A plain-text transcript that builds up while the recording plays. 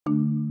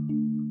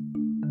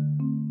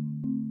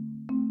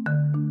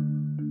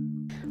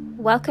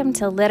Welcome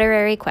to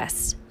Literary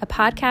Quest, a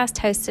podcast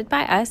hosted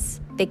by us,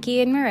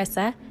 Vicki and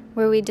Marissa,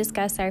 where we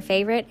discuss our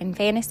favorite in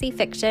fantasy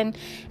fiction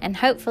and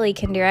hopefully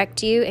can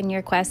direct you in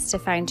your quest to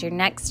find your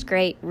next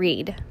great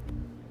read.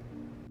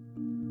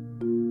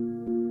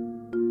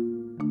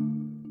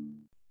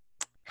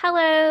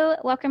 Hello,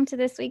 welcome to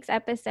this week's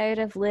episode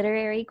of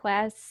Literary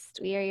Quest.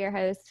 We are your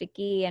hosts,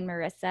 Vicki and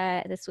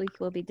Marissa. This week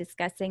we'll be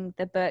discussing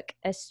the book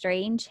A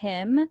Strange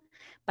Hymn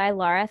by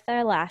Laura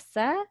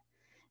Thalassa.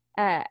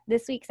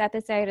 This week's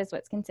episode is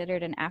what's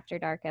considered an After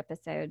Dark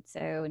episode.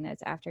 So in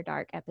those After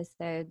Dark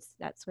episodes,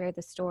 that's where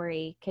the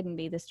story couldn't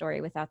be the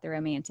story without the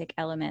romantic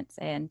elements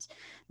and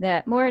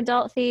the more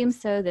adult themes.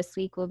 So this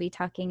week we'll be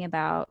talking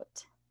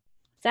about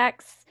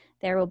sex.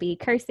 There will be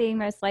cursing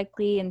most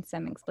likely and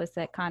some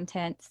explicit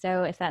content.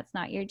 So if that's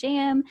not your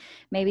jam,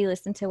 maybe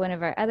listen to one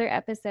of our other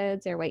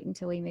episodes or wait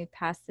until we move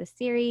past the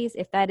series.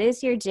 If that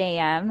is your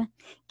jam,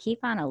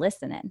 keep on a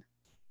listening.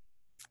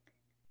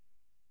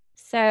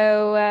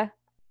 So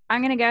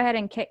I'm going to go ahead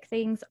and kick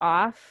things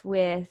off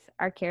with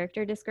our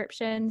character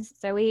descriptions.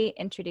 So we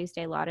introduced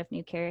a lot of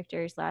new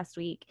characters last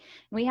week.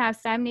 We have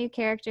some new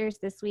characters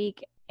this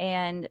week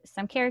and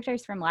some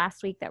characters from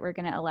last week that we're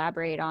going to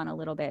elaborate on a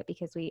little bit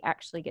because we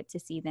actually get to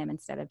see them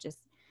instead of just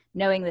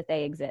knowing that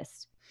they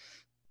exist.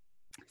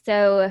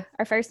 So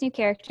our first new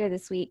character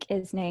this week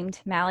is named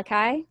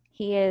Malachi.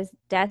 He is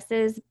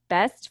Des's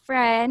best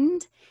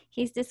friend.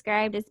 He's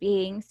described as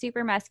being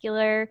super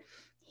muscular.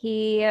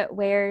 He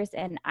wears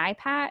an eye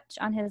patch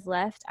on his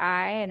left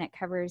eye, and it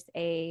covers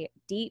a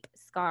deep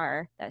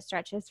scar that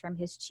stretches from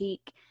his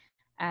cheek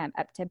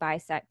up to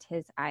bisect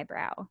his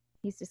eyebrow.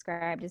 He's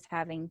described as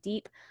having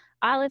deep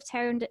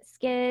olive-toned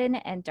skin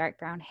and dark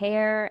brown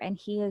hair, and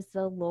he is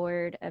the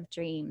Lord of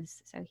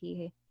Dreams. So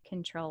he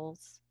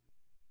controls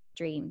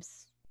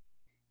dreams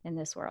in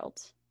this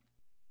world.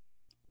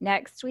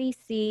 Next, we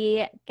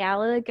see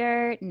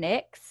Gallagher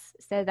Nix.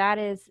 So that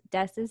is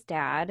Des's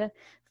dad,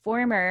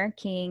 former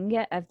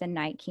king of the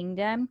Night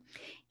Kingdom.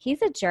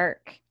 He's a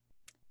jerk.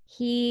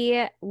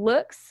 He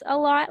looks a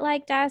lot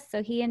like Des,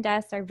 so he and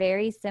Des are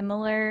very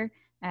similar.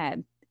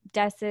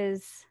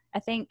 Des's, I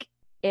think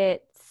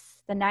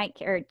it's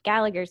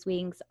Gallagher's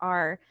wings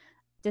are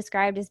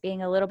described as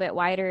being a little bit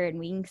wider in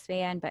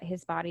wingspan, but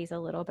his body's a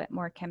little bit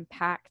more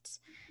compact.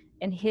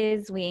 And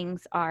his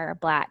wings are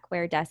black,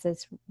 where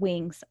Des's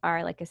wings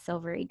are like a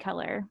silvery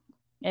color.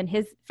 And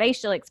his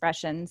facial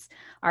expressions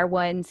are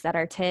ones that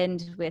are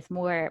tinged with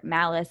more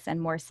malice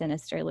and more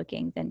sinister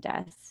looking than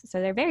Des.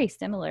 So they're very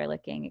similar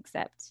looking,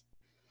 except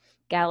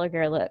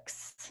Gallagher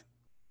looks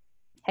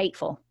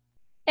hateful.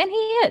 And he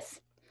is.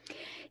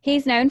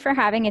 He's known for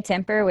having a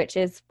temper, which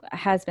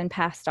has been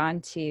passed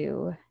on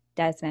to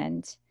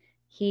Desmond.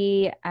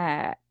 He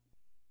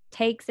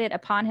takes it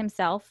upon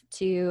himself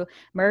to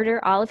murder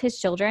all of his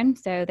children.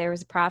 So there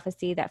was a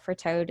prophecy that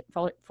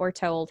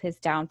foretold his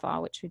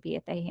downfall, which would be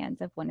at the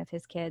hands of one of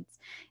his kids.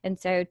 And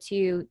so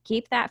to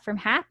keep that from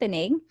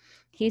happening,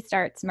 he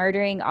starts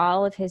murdering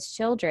all of his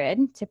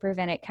children to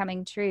prevent it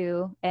coming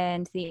true.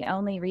 And the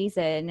only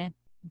reason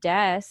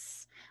Des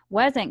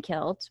wasn't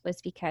killed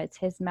was because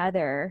his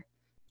mother,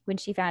 when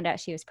she found out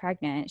she was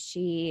pregnant,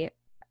 she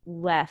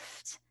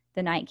left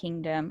the Night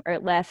Kingdom, or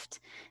left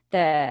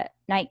the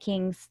Night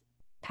King's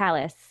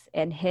palace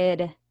and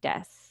hid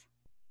Des.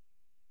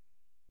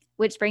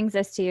 Which brings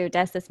us to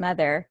Des's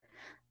mother,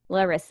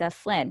 Larissa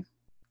Flynn.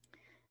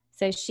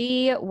 So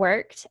she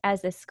worked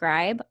as a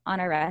scribe on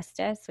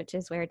Orestes, which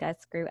is where Des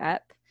grew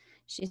up.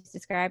 She's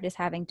described as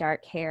having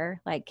dark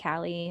hair like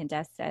Callie, and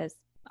Des says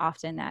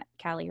often that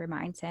Callie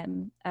reminds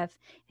him of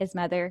his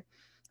mother.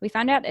 We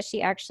found out that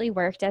she actually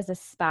worked as a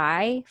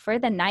spy for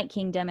the Night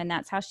Kingdom, and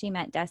that's how she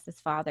met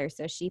Des's father.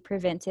 So she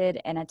prevented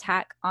an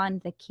attack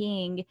on the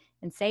king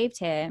and saved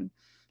him.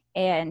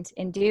 And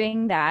in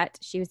doing that,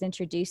 she was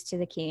introduced to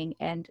the king.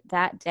 And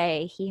that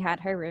day, he had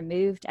her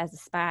removed as a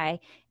spy,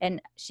 and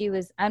she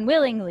was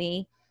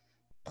unwillingly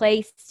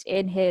placed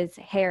in his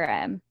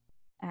harem.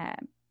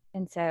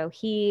 And so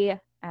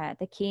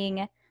the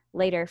king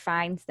later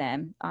finds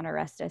them on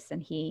Orestes,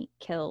 and he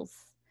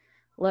kills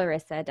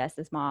Larissa,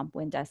 Des's mom,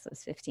 when Des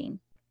was 15.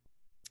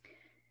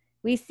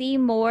 We see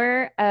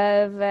more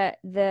of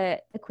the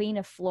Queen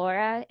of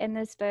Flora in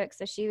this book.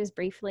 So she was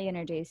briefly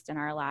introduced in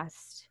our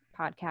last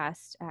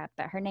podcast,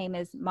 but her name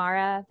is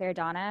Mara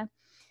Verdana,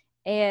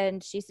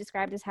 and she's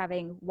described as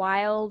having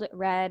wild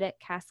red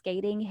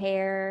cascading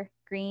hair,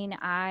 green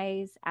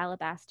eyes,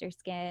 alabaster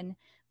skin,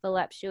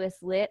 voluptuous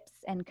lips,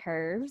 and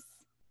curves.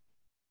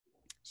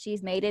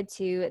 She's mated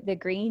to the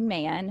Green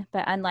Man,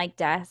 but unlike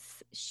Des,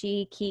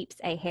 she keeps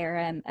a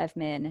harem of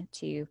men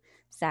to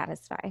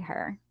satisfy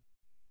her.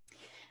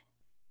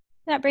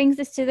 That brings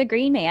us to the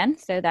Green Man.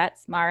 So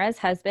that's Mara's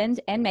husband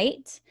and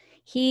mate.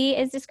 He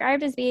is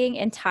described as being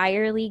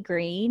entirely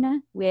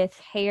green, with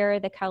hair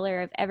the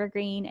color of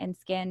evergreen and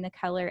skin the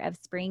color of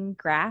spring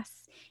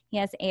grass. He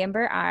has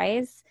amber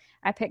eyes.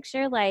 I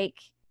picture like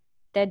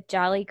the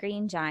Jolly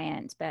Green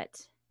Giant,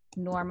 but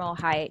normal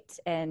height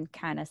and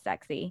kind of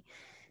sexy.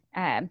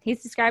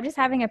 He's described as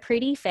having a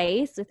pretty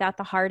face without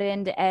the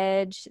hardened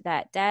edge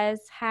that Des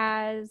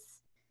has,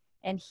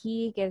 and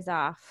he gives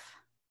off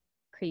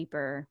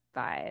creeper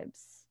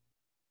vibes.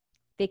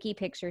 Vicky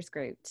pictures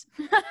Groot.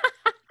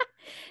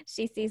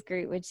 She sees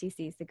Groot when she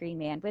sees the Green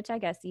Man, which I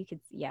guess you could,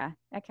 yeah,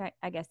 okay,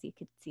 I guess you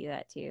could see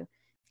that too.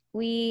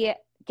 We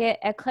get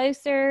a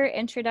closer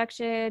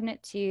introduction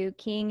to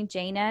King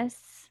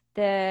Janus,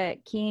 the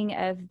king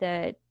of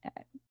the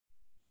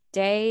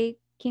Day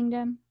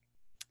Kingdom.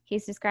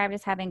 He's described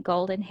as having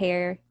golden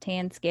hair,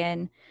 tan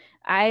skin,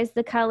 eyes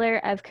the color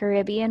of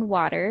Caribbean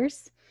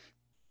waters.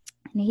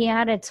 And he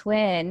had a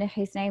twin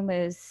whose name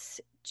was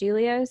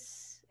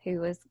Julius, who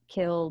was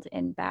killed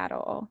in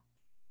battle.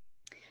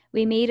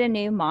 We meet a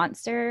new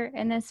monster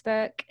in this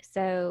book.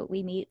 So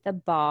we meet the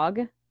Bog,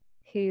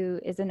 who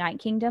is a Night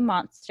Kingdom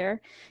monster.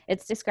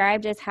 It's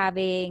described as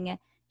being a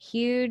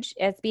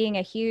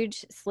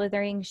huge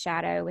slithering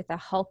shadow with a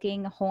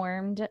hulking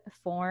horned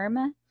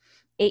form.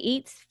 It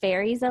eats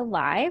fairies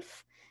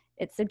alive.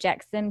 It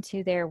subjects them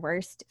to their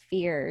worst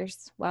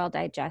fears while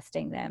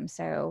digesting them.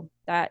 So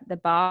that the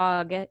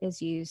Bog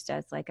is used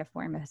as like a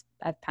form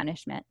of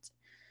punishment.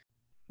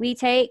 We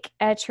take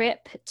a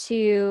trip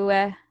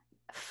to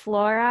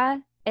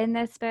Flora in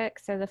this book,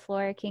 so the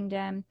Flora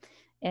Kingdom,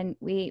 and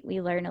we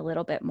learn a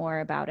little bit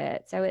more about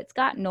it. So it's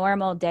got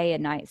normal day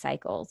and night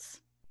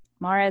cycles.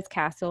 Mara's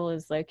castle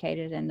is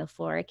located in the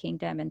Flora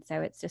Kingdom, and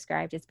so it's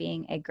described as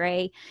being a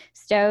gray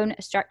stone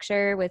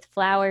structure with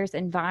flowers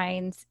and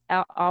vines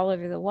all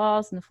over the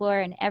walls and the floor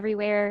and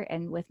everywhere,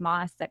 and with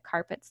moss that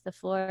carpets the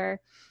floor.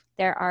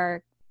 There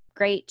are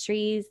great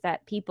trees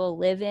that people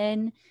live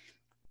in,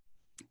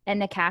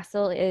 and the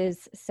castle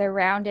is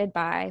surrounded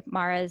by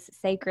Mara's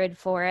sacred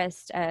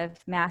forest of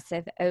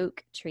massive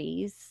oak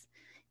trees.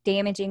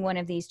 Damaging one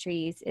of these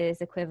trees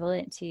is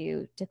equivalent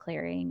to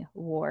declaring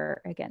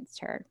war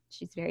against her.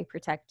 She's very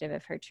protective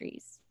of her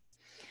trees.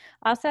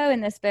 Also in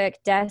this book,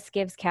 Des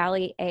gives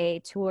Callie a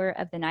tour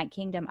of the Night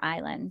Kingdom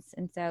Islands.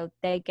 And so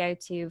they go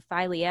to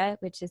Philea,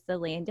 which is the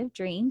land of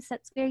dreams.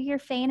 That's where your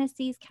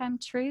fantasies come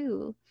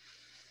true.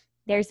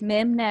 There's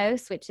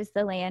Mimnos, which is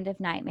the land of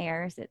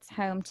nightmares. It's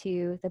home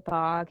to the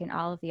Bog and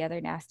all of the other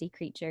nasty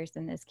creatures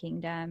in this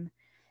kingdom.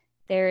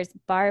 There's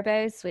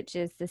Barbos, which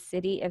is the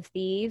city of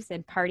thieves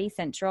and party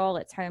central.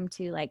 It's home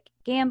to like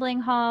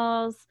gambling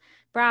halls,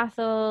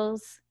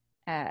 brothels,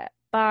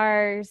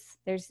 bars.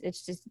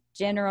 It's just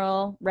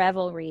general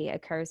revelry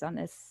occurs on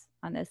this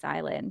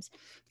island.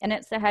 And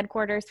it's the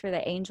headquarters for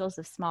the Angels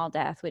of Small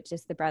Death, which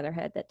is the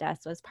brotherhood that Des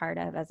was part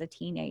of as a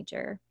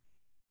teenager.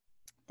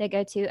 They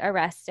go to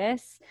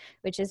Arestus,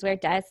 which is where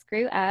Des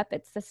grew up.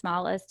 It's the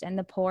smallest and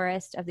the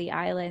poorest of the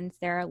islands.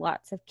 There are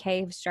lots of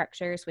cave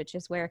structures, which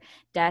is where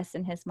Des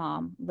and his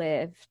mom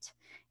lived.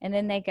 And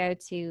then they go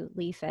to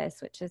Lephus,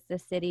 which is the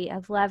city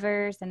of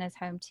lovers and is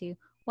home to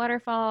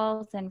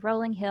waterfalls and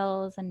rolling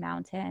hills and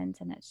mountains.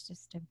 And it's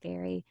just a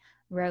very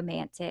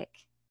romantic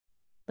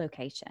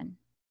location.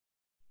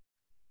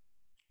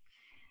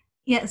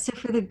 Yeah, so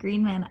for the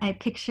Green Man, I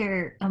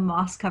picture a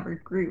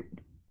moss-covered Groot.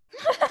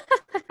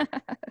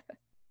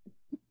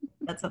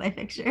 That's what I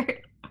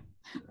pictured.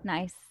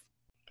 Nice.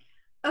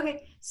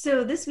 Okay,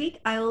 so this week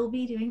I will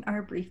be doing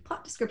our brief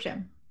plot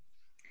description.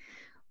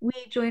 We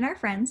join our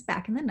friends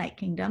back in the Night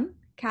Kingdom.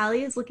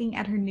 Callie is looking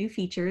at her new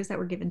features that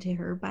were given to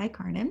her by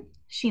Carnan.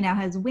 She now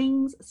has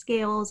wings,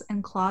 scales,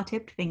 and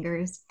claw-tipped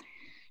fingers.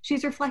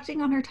 She's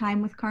reflecting on her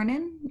time with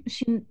Carnan.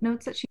 She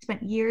notes that she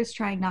spent years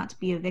trying not to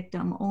be a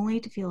victim, only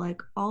to feel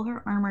like all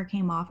her armor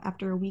came off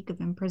after a week of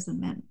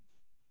imprisonment.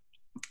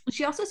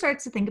 She also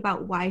starts to think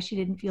about why she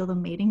didn't feel the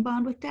mating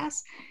bond with Des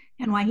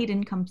and why he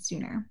didn't come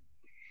sooner.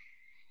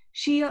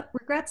 She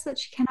regrets that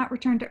she cannot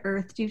return to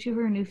Earth due to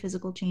her new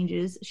physical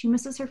changes. She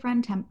misses her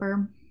friend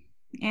Temper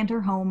and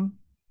her home.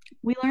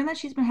 We learn that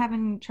she's been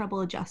having trouble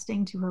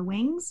adjusting to her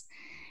wings,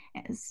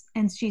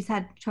 and she's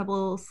had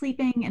trouble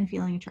sleeping and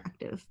feeling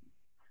attractive.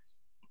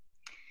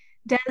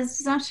 Des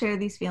does not share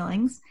these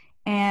feelings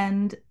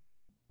and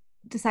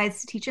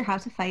decides to teach her how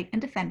to fight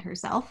and defend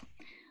herself.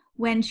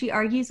 When she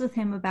argues with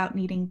him about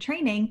needing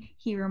training,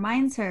 he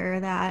reminds her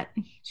that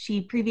she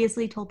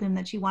previously told him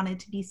that she wanted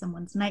to be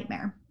someone's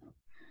nightmare.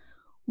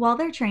 While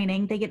they're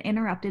training, they get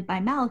interrupted by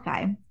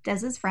Malachi,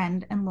 Des's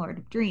friend and Lord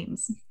of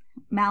Dreams.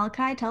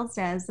 Malachi tells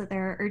Des that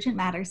there are urgent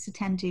matters to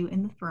tend to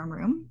in the throne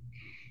room.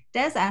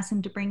 Des asks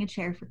him to bring a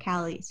chair for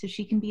Callie so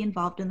she can be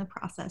involved in the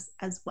process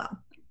as well.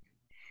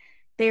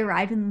 They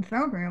arrive in the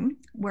throne room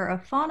where a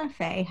Fauna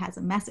Fae has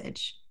a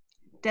message.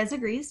 Des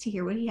agrees to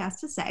hear what he has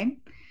to say.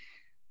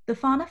 The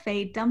Fauna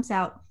Fae dumps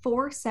out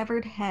 4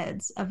 severed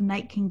heads of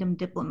Night Kingdom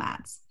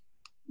diplomats.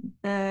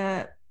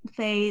 The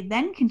Fae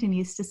then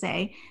continues to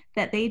say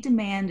that they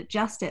demand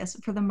justice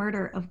for the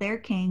murder of their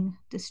king,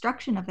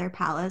 destruction of their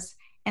palace,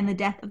 and the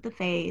death of the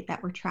Fae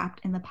that were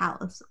trapped in the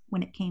palace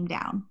when it came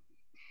down.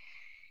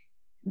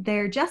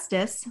 Their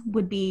justice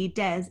would be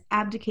Des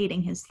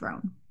abdicating his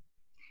throne.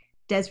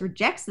 Des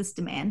rejects this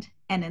demand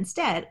and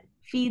instead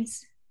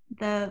feeds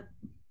the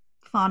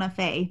Fauna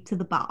Fae to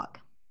the Bog.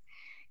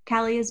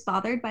 Callie is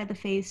bothered by the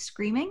Fae's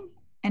screaming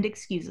and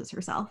excuses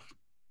herself.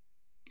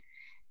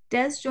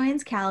 Des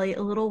joins Callie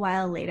a little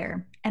while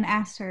later and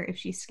asks her if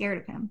she's scared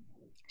of him.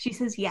 She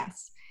says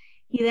yes.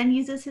 He then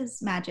uses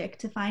his magic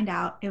to find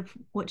out if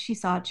what she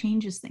saw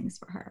changes things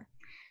for her.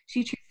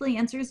 She truthfully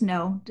answers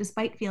no,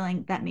 despite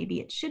feeling that maybe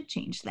it should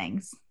change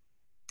things.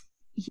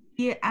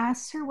 He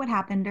asks her what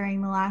happened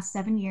during the last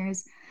 7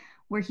 years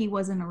where he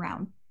wasn't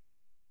around.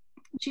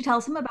 She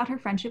tells him about her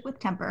friendship with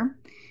Temper,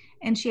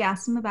 and she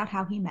asks him about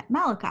how he met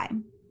Malachi.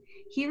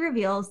 He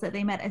reveals that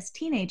they met as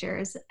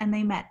teenagers and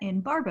they met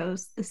in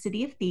Barbos, the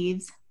city of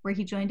thieves, where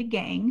he joined a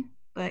gang,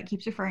 but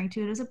keeps referring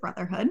to it as a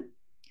brotherhood.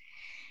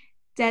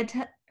 Des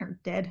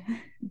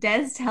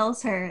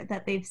tells her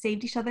that they've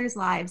saved each other's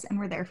lives and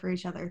were there for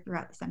each other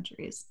throughout the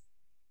centuries.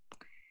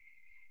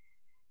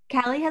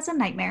 Callie has a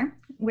nightmare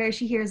where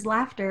she hears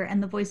laughter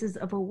and the voices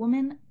of a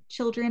woman,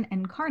 children,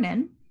 and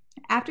Carnan.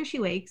 After she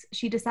wakes,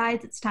 she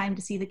decides it's time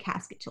to see the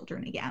casket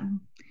children again.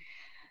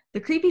 The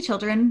creepy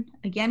children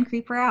again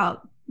creep her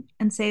out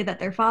and say that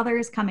their father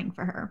is coming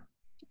for her.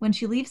 When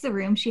she leaves the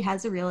room, she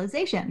has a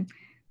realization.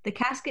 The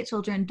casket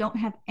children don't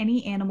have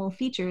any animal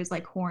features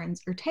like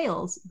horns or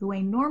tails the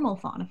way normal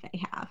fauna fae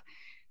have,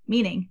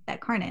 meaning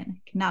that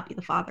Carnan cannot be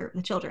the father of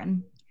the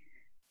children.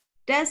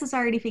 Des has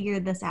already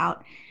figured this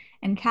out,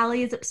 and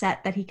Callie is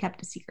upset that he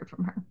kept a secret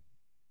from her.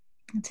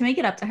 To make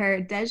it up to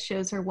her, Des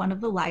shows her one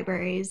of the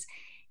libraries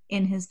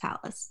in his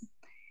palace.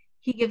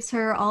 He gives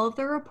her all of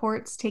the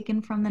reports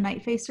taken from the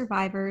Night Fae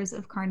survivors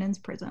of Carnan's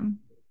prison.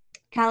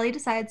 Callie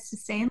decides to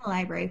stay in the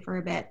library for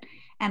a bit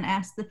and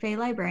asks the Fae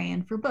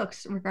librarian for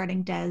books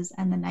regarding Des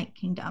and the Night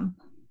Kingdom.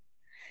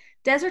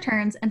 Des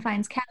returns and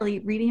finds Callie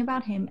reading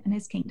about him and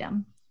his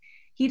kingdom.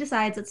 He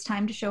decides it's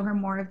time to show her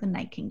more of the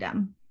Night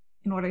Kingdom.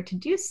 In order to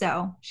do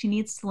so, she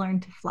needs to learn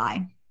to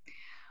fly.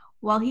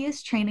 While he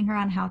is training her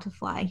on how to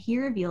fly, he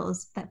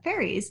reveals that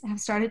fairies have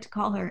started to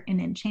call her an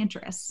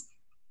enchantress.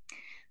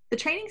 The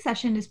training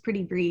session is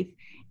pretty brief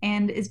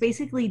and is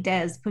basically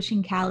Des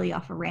pushing Callie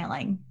off a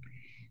railing.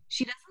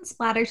 She doesn't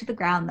splatter to the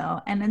ground,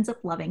 though, and ends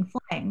up loving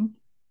flying.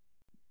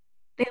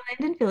 They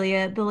land in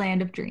Philia, the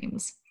land of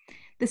dreams.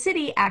 The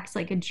city acts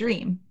like a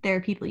dream. There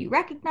are people you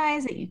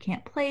recognize that you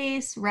can't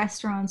place,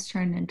 restaurants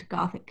turned into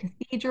Gothic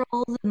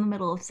cathedrals in the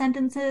middle of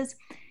sentences.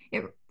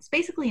 It's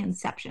basically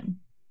Inception.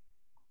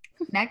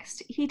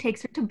 Next, he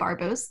takes her to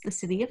Barbos, the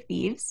city of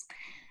thieves.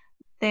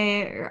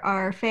 There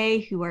are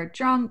Fae who are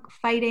drunk,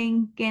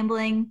 fighting,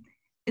 gambling.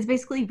 It's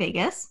basically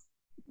Vegas.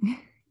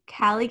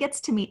 Callie gets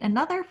to meet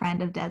another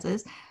friend of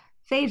Des's,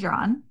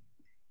 Phaedron,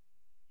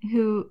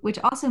 which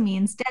also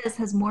means Des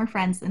has more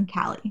friends than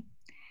Callie.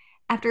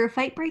 After a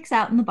fight breaks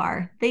out in the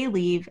bar, they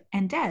leave,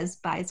 and Des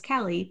buys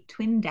Callie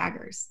twin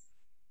daggers.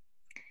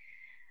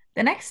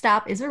 The next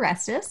stop is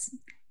Orestes.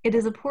 It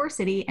is a poor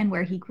city and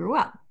where he grew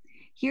up.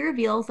 He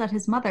reveals that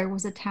his mother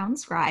was a town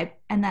scribe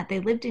and that they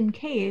lived in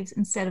caves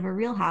instead of a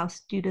real house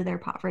due to their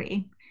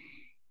poverty.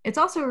 It's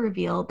also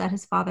revealed that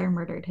his father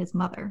murdered his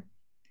mother.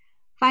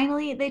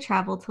 Finally, they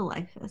travel to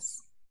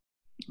Lyphis,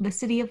 the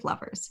city of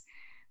lovers.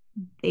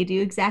 They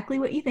do exactly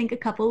what you think a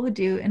couple would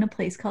do in a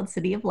place called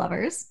City of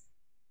Lovers.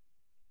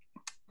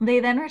 They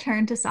then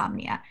return to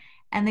Somnia,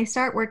 and they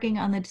start working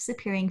on the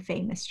disappearing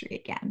Fae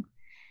mystery again.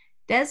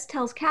 Des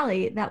tells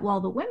Callie that while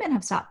the women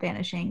have stopped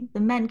vanishing, the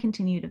men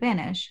continue to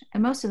vanish,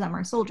 and most of them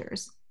are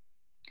soldiers.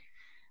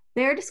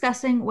 They are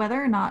discussing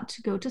whether or not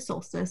to go to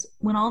Solstice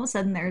when all of a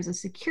sudden there is a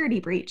security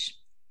breach.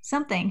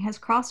 Something has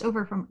crossed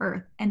over from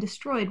Earth and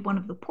destroyed one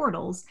of the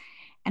portals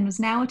and was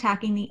now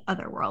attacking the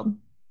other world.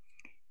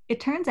 It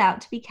turns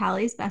out to be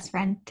Callie's best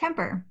friend,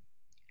 Temper.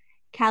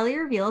 Callie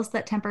reveals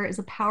that Temper is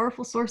a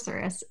powerful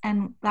sorceress,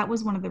 and that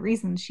was one of the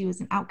reasons she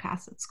was an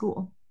outcast at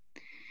school.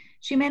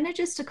 She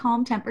manages to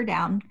calm Temper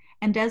down,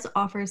 and Des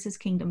offers his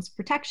kingdom's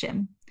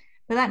protection,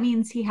 but that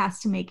means he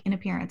has to make an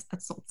appearance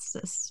at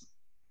Solstice.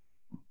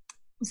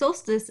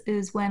 Solstice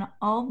is when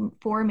all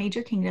 4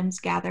 major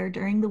kingdoms gather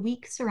during the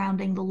week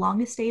surrounding the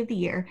longest day of the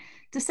year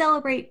to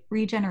celebrate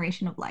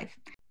regeneration of life.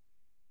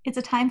 It's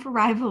a time for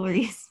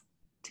rivalries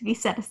to be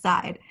set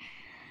aside.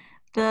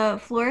 The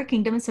Flora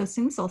Kingdom is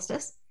hosting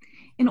Solstice.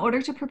 In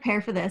order to prepare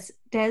for this,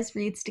 Des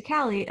reads to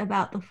Callie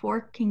about the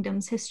 4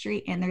 kingdoms'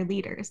 history and their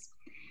leaders.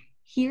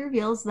 He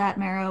reveals that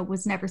Mara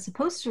was never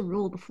supposed to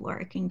rule the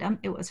Flora Kingdom,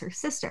 it was her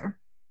sister.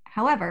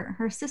 However,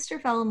 her sister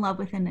fell in love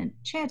with an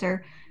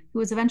enchanter who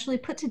was eventually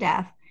put to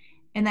death,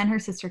 and then her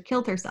sister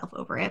killed herself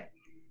over it.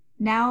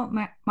 Now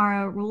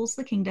Mara rules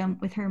the kingdom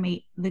with her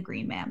mate, the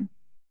Green Man.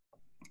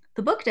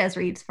 The book Des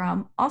reads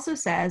from also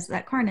says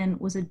that Carnan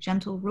was a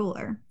gentle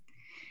ruler.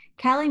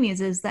 Callie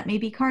muses that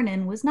maybe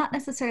Carnan was not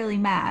necessarily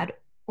mad,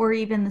 or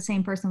even the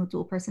same person with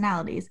dual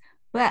personalities,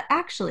 but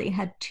actually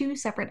had 2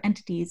 separate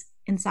entities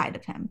inside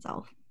of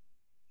himself.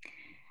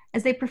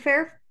 As they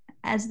prepare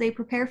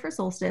for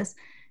Solstice,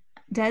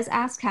 Des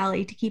asks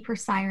Callie to keep her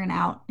siren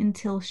out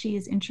until she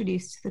is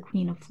introduced to the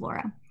Queen of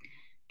Flora.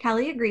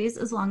 Callie agrees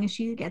as long as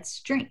she gets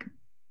to drink.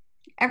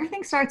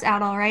 Everything starts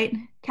out all right.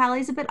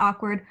 Callie's a bit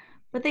awkward,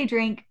 but they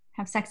drink,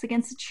 have sex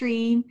against a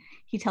tree.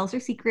 He tells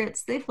her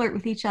secrets. They flirt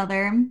with each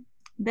other.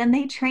 Then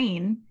they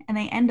train, and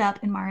they end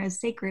up in Mara's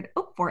sacred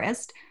oak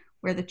forest,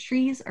 where the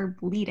trees are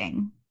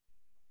bleeding.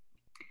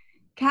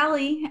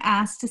 Callie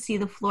asks to see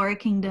the Flora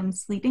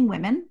Kingdom's sleeping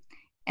women,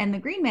 and the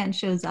Green Man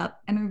shows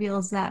up and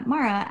reveals that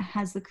Mara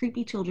has the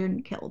creepy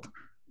children killed.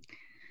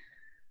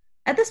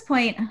 At this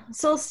point,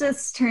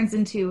 Solstice turns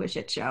into a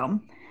shit show.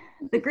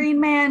 The Green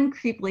Man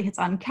creepily hits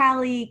on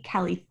Callie.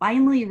 Callie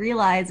finally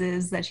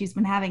realizes that she's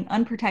been having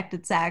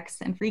unprotected sex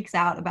and freaks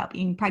out about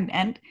being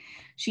pregnant.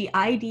 She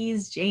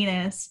IDs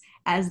Janus,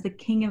 the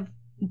king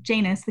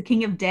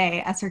of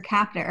day, as her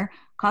captor,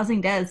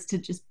 causing Des to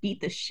just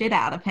beat the shit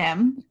out of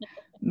him.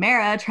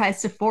 Mara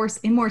tries to force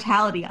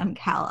immortality on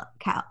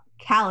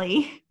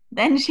Callie.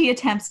 Then she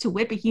attempts to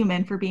whip a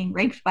human for being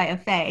raped by a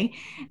fae,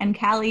 and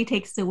Callie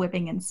takes the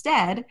whipping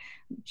instead,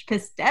 which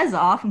pissed Des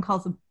off and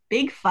calls a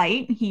big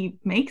fight. He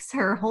makes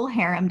her whole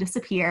harem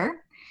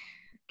disappear.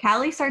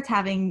 Callie starts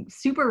having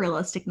super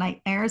realistic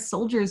nightmares.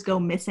 Soldiers go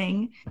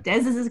missing.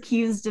 Des is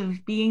accused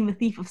of being the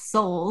thief of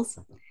souls.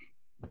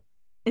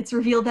 It's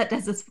revealed that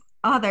Des's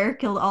father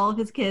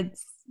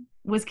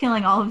was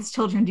killing all of his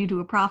children due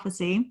to a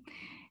prophecy.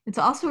 It's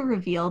also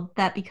revealed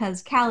that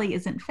because Callie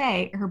isn't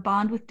fae, her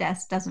bond with Des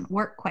doesn't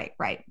work quite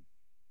right.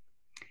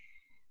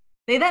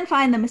 They then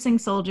find the missing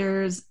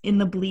soldiers in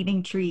the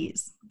bleeding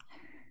trees.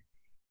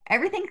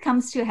 Everything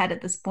comes to a head at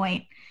this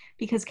point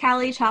because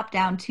Callie chopped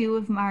down 2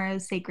 of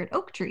Mara's sacred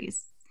oak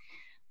trees.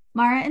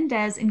 Mara and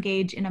Des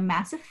engage in a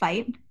massive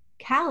fight.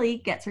 Callie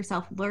gets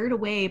herself lured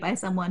away by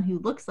someone who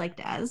looks like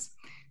Des.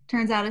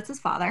 Turns out it's his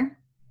father.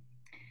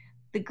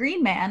 The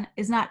Green Man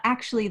is not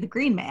actually the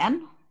Green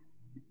Man.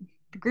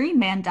 The Green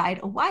Man died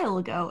a while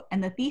ago,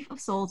 and the Thief of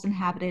Souls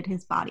inhabited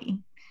his body.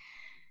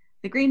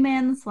 The Green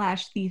Man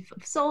 / Thief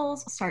of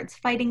Souls starts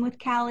fighting with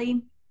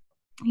Callie.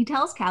 He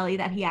tells Callie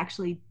that he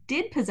actually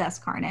did possess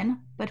Karnan,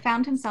 but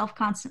found himself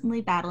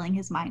constantly battling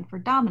his mind for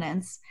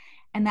dominance,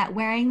 and that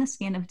wearing the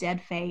skin of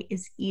dead fae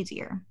is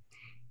easier.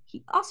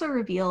 He also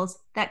reveals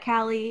that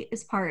Callie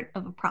is part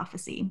of a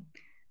prophecy.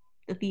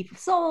 The Thief of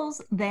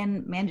Souls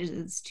then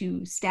manages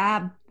to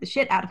stab the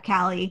shit out of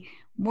Callie,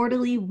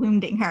 mortally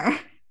wounding her.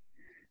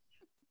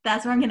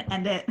 That's where I'm going to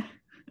end it,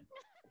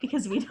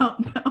 because we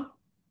don't know.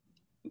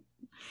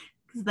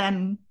 Because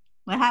then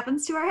what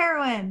happens to our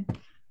heroine?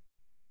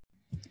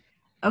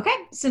 Okay,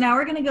 so now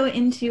we're going to go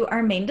into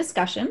our main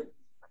discussion.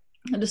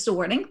 And just a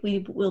warning,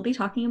 we will be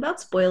talking about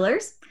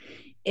spoilers.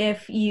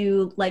 If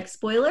you like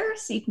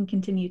spoilers, you can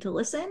continue to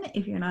listen.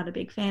 If you're not a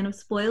big fan of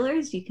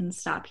spoilers, you can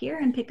stop here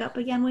and pick up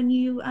again when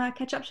you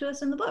catch up to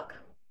us in the book.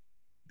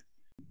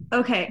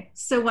 Okay,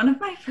 so one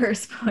of my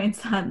first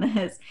points on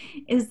this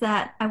is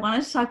that I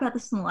wanted to talk about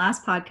this in the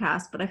last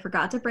podcast, but I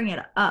forgot to bring it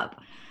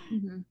up.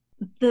 Mm-hmm.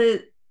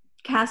 The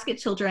casket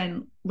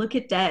children look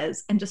at Des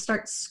and just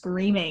start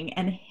screaming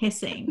and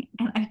hissing,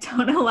 and I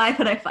don't know why,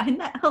 but I find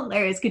that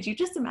hilarious. Could you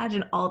just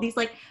imagine all these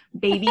like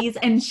babies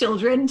and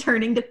children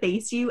turning to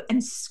face you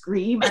and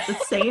scream at the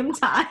same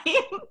time?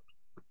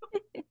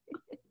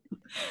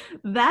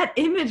 That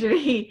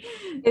imagery,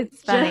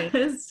 it's funny.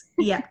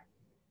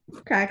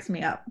 Cracks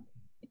me up.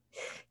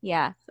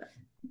 Yeah,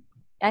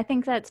 I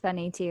think that's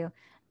funny too.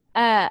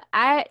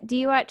 Do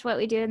you watch What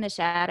We Do in the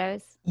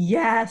Shadows?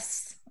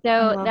 Yes. So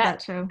I love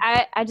that show.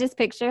 I just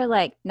picture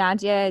like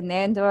Nadia and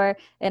Nandor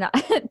and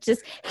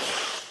just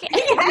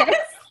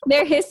yes.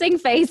 their hissing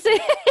faces.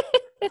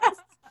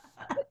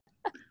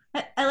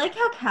 I like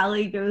how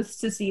Callie goes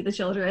to see the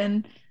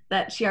children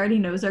that she already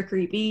knows are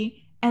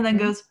creepy and then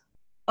goes,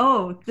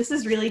 "Oh, this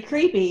is really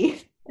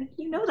creepy." Like,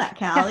 you know that,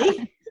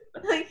 Callie.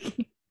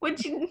 Like,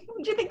 what'd you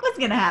think was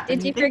gonna happen?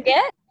 Did you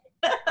forget?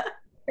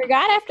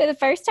 Forgot after the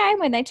first time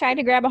when they tried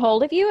to grab a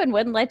hold of you and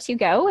wouldn't let you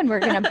go and were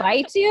gonna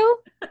bite you?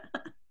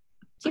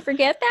 Did you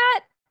forget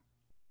that?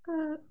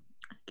 I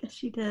guess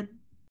she did.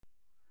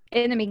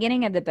 In the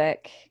beginning of the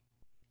book,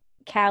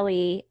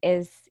 Callie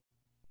is,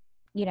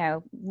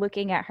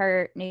 looking at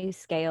her new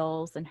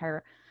scales and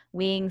her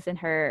wings and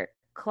her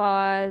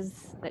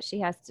claws that she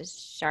has to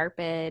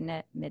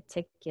sharpen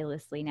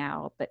meticulously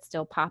now, but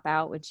still pop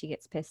out when she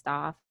gets pissed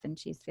off. And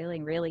she's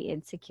feeling really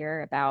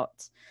insecure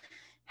about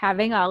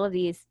having all of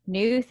these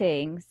new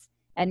things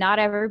and not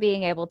ever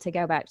being able to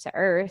go back to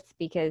Earth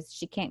because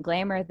she can't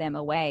glamour them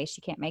away.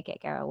 She can't make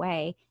it go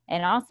away.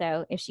 And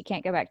also, if she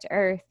can't go back to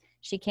Earth,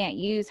 she can't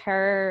use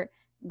her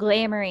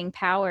glamoring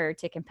power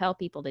to compel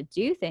people to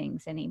do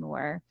things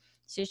anymore.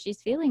 So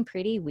she's feeling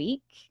pretty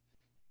weak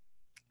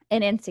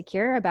and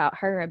insecure about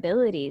her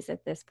abilities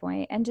at this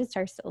point, and just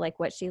her, like,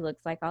 what she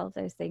looks like, all of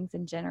those things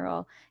in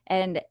general.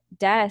 And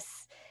Des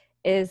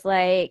is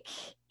like,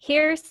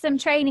 here's some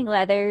training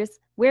leathers.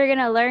 We're going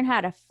to learn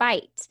how to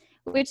fight,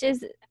 which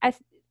is,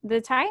 the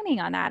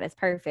timing on that is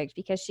perfect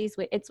because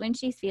it's when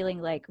she's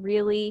feeling like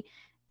really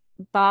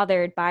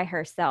bothered by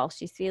herself.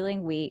 She's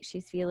feeling weak.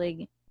 She's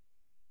feeling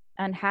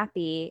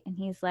unhappy. And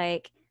he's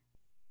like,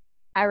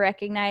 I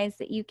recognize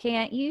that you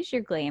can't use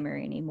your glamour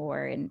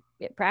anymore. And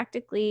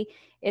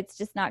it's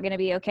just not going to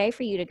be okay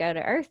for you to go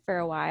to Earth for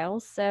a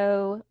while.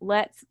 So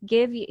let's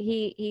give you,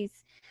 he's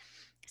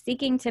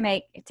seeking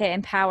to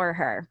empower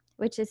her,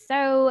 which is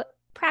so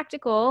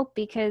practical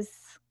because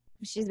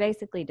she's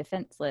basically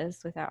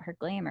defenseless without her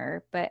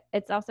glamour, but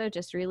it's also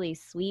just really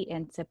sweet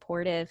and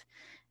supportive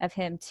of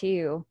him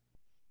too,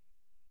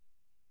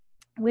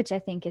 which I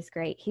think is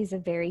great. He's a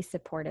very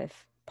supportive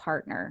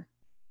partner.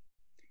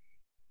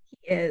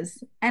 He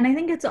is. And I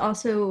think it's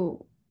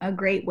also a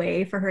great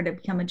way for her to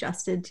become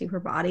adjusted to her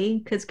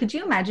body. Because could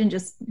you imagine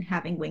just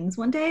having wings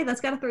one day?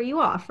 That's got to throw you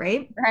off,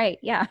 right? Right.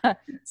 Yeah.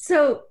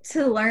 So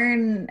to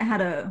learn how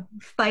to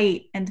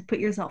fight and to put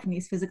yourself in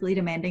these physically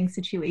demanding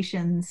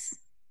situations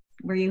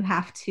where you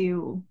have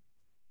to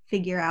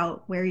figure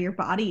out where your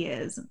body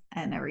is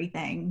and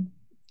everything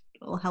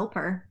will help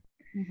her.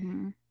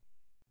 Mm-hmm.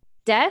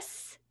 Des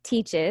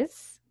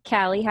teaches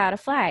Callie how to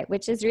fly,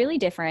 which is really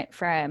different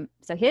from,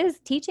 so his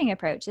teaching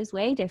approach is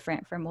way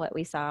different from what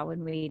we saw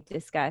when we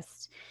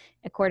discussed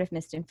A Court of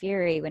Mist and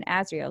Fury when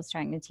Azriel's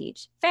trying to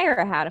teach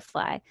Feyre how to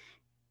fly.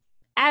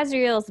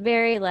 Azriel's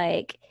very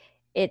like,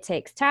 it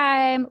takes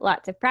time,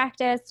 lots of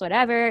practice,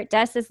 whatever.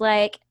 Des is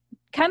like,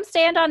 come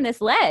stand on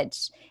this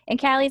ledge. And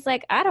Callie's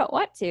like, I don't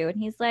want to.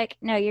 And he's like,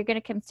 no, you're going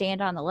to come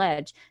stand on the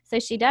ledge. So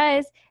she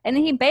does. And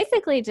then he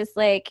basically just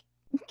like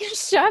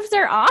shoves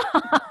her off.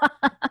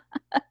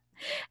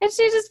 And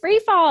she just free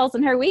falls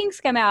and her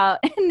wings come out.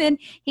 And then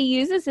he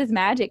uses his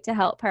magic to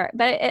help her.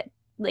 But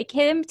like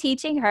him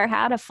teaching her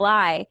how to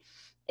fly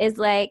is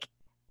like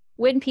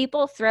when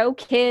people throw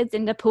kids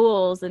into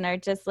pools and are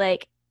just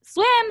like,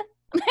 swim.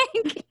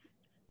 Like,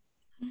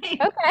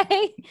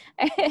 okay.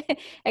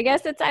 I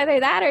guess it's either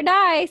that or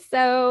die.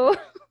 So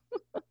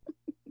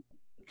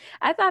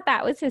I thought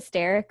that was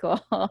hysterical.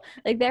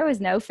 Like there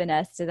was no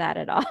finesse to that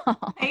at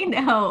all. I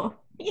know.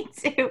 Me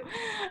too.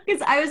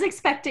 Because I was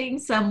expecting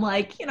some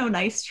like,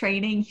 nice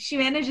training. She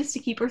manages to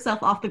keep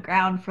herself off the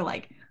ground for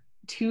like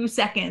 2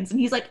 seconds. And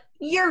he's like,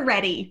 you're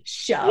ready.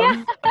 Shove.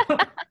 Yeah.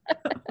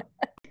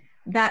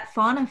 That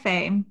Fauna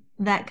Fae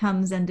that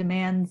comes and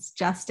demands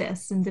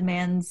justice and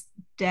demands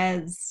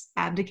Des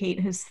abdicate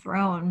his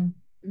throne.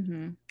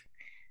 Mm-hmm.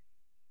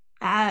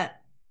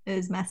 That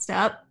is messed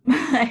up.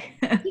 Yeah.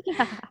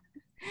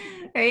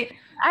 Right?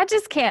 I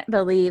just can't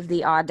believe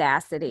the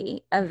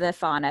audacity of the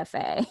Fauna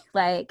Fae.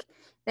 Like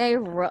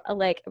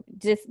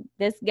just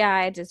this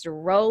guy just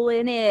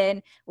rolling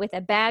in with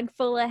a bag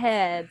full of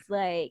heads.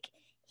 Like,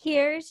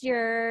 here's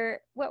your,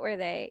 what were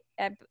they?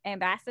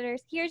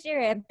 Ambassadors? Here's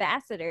your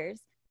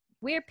ambassadors.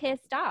 We're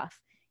pissed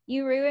off.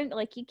 You ruined,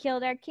 like, you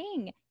killed our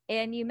king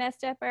and you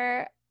messed up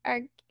our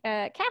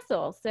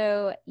castle.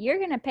 So you're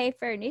going to pay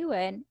for a new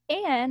one.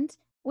 And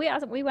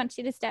we want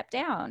you to step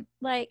down.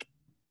 Like,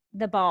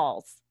 the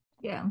balls.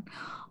 Yeah.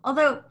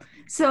 Although,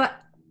 so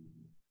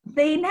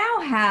they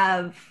now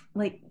have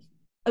like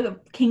a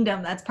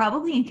kingdom that's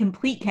probably in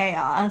complete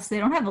chaos. They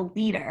don't have a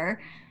leader.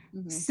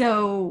 Mm-hmm.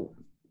 So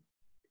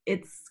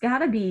it's got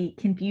to be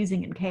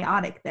confusing and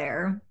chaotic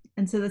there.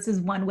 And so this is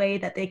one way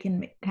that they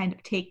can kind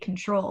of take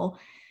control.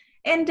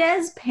 And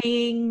Des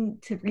paying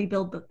to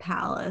rebuild the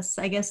palace,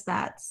 I guess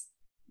that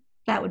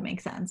would make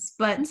sense.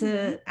 But mm-hmm.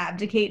 to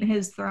abdicate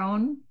his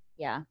throne?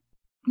 Yeah.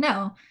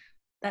 No,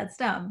 that's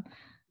dumb.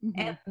 Mm-hmm.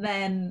 And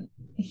then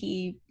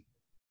he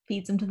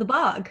feeds him to the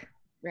bog.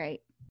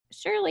 Right.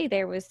 Surely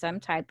there was some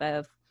type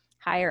of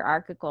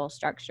hierarchical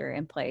structure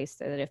in place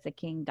so that if the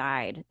king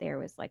died, there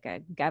was like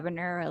a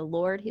governor, a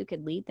lord who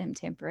could lead them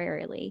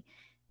temporarily.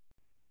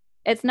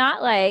 It's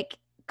not like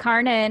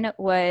Carnan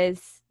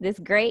was this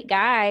great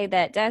guy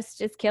that Des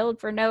just killed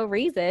for no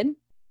reason.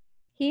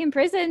 He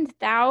imprisoned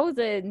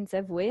thousands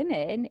of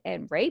women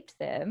and raped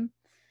them.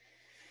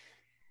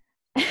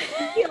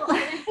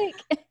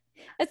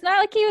 It's not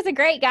like he was a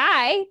great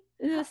guy.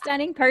 He was a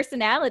stunning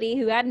personality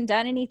who hadn't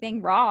done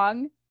anything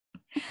wrong.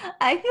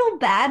 I feel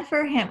bad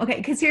for him. Okay,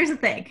 because here's the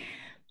thing.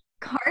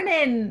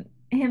 Carnan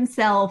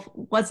himself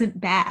wasn't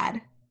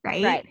bad,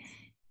 right?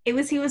 He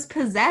was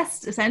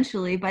possessed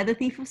essentially by the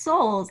Thief of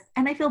Souls.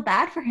 And I feel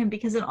bad for him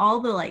because in all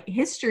the like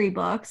history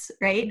books,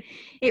 right,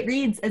 it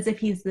reads as if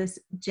he's this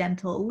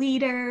gentle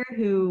leader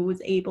who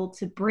was able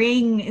to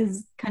bring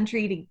his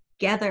country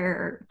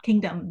together,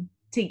 kingdom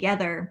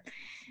together.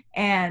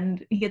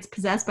 And he gets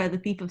possessed by the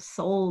Thief of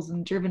Souls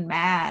and driven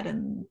mad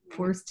and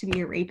forced to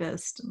be a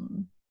rapist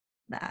and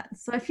that.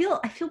 So I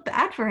feel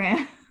bad for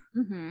him.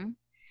 Mm-hmm.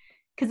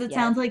 Because it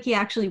sounds like he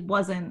actually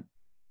wasn't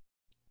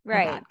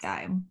right. a bad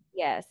guy.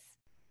 Yes.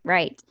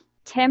 Right.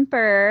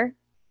 Temper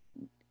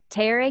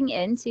tearing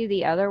into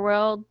the other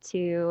world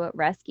to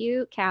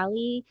rescue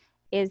Callie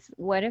is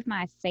one of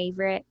my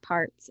favorite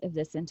parts of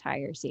this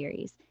entire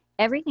series.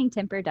 Everything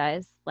Temper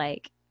does,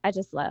 like, I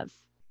just love.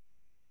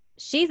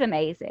 She's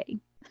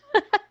amazing.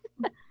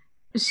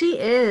 She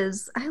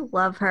is. I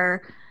love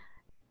her.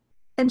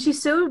 And she's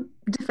so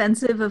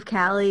defensive of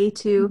Callie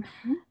too.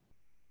 Mm-hmm.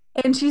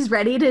 And she's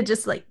ready to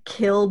just like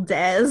kill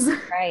Des.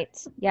 Right.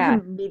 Yeah.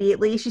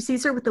 Immediately. She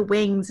sees her with the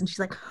wings and she's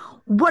like,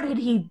 what did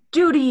he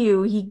do to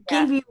you? He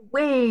gave you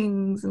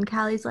wings. And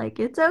Callie's like,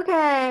 it's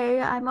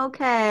okay. I'm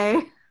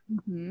okay.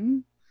 Mm-hmm.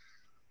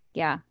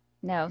 Yeah.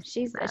 No,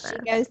 she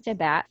goes to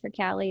bat for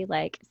Callie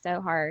like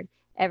so hard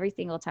every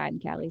single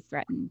time Callie's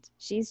threatened.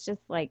 She's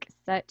just like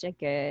such a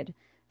good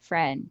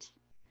friend.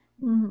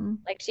 Mm-hmm.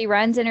 Like she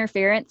runs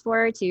interference for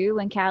her too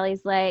when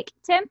Callie's like,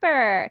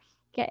 Temper,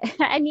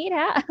 I need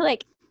help.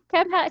 Like,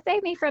 come help,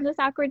 save me from this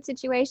awkward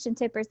situation.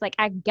 Temper's like,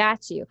 I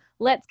got you.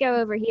 Let's go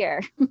over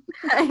here.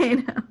 I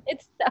know.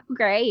 It's so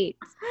great.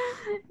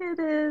 It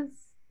is.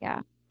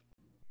 Yeah.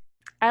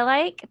 I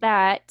like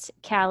that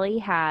Callie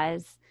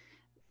has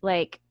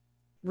like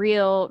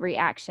real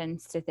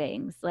reactions to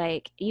things.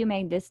 Like you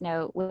made this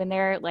note when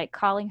they're like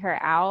calling her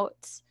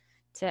out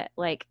to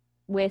like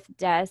with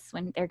Des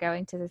when they're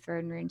going to the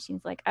throne room,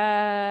 she's like,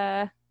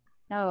 no,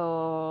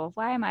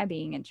 why am I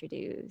being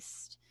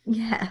introduced?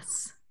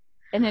 Yes.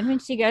 And then when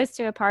she goes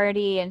to a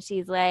party and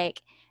she's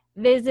like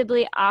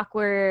visibly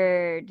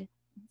awkward,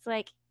 it's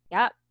like,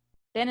 yep,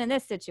 been in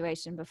this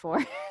situation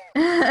before.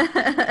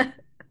 I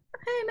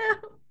know.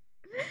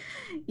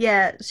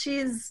 Yeah,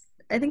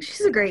 I think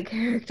she's a great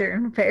character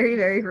and very,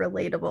 very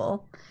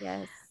relatable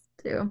Yes.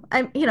 too.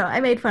 I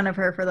made fun of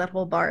her for that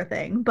whole bar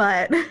thing,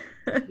 but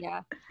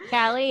Yeah.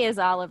 Callie is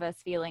all of us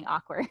feeling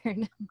awkward.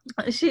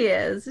 she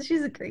is.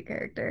 She's a great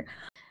character.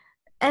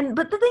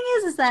 But the thing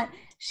is that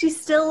she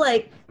still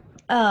like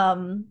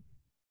um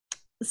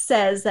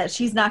says that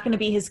she's not going to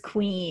be his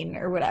queen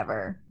or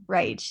whatever,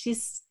 right?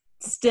 She's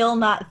still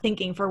not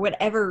thinking for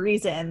whatever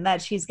reason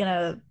that she's going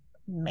to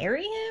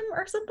marry him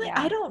or something. Yeah.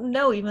 I don't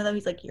know, even though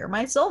he's like, you're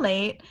my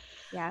soulmate.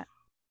 Yeah.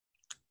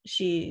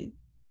 She's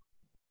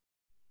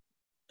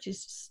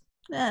just,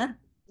 I'm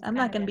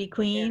not going to be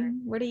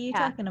queen. What are you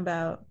talking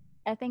about?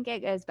 I think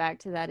it goes back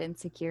to that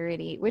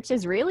insecurity, which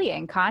is really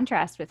in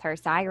contrast with her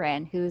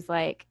Siren, who's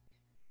like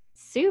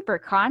super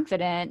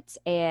confident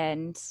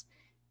and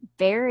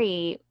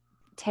very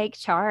take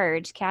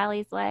charge.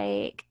 Callie's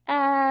like,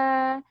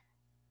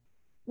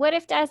 what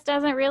if Des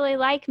doesn't really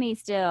like me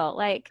still?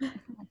 Like,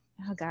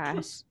 oh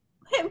gosh.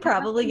 I'm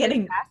probably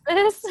getting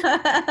this.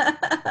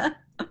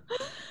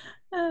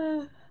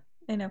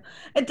 I know.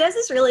 And Des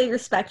is really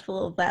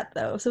respectful of that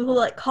though. So he'll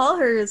like call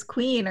her his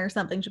queen or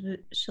something.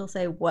 She'll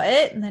say,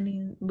 what? And then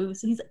he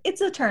moves and he's like,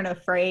 it's a turn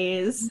of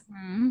phrase.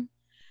 Mm-hmm.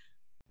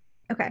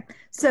 Okay.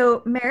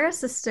 So Mara's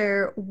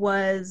sister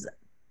was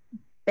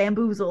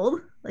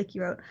bamboozled, like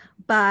you wrote,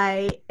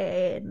 by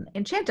an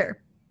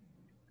enchanter.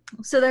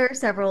 So there are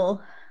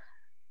several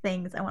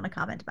things I want to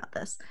comment about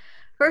this.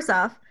 First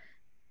off,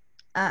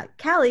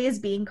 Callie is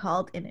being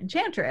called an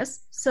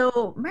enchantress.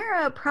 So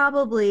Mara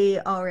probably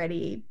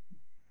already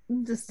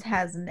just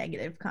has a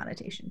negative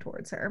connotation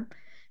towards her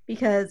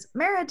because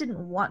Mara didn't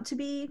want to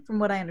be, from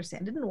what I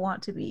understand, didn't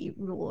want to be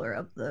ruler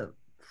of the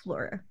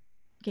Flora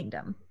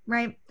Kingdom,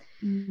 right?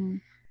 Mm-hmm.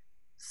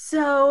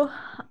 So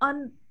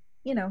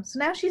so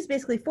now she's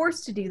basically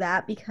forced to do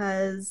that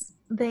because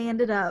they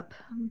ended up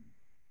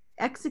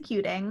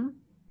executing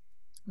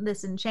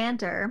this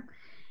enchanter,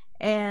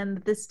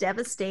 and this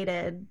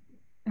devastated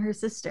her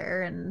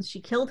sister and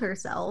she killed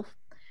herself.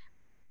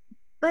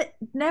 But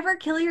never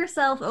kill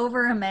yourself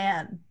over a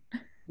man.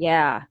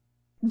 Yeah.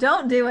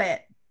 Don't do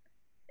it.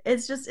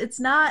 It's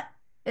not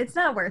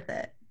worth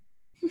it.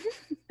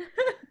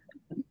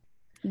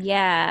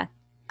 Yeah.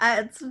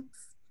 It's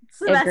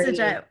the message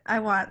I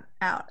want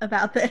out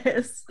about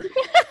this.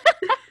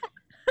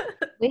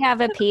 We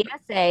have a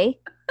PSA.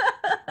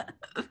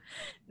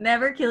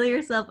 Never kill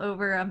yourself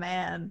over a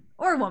man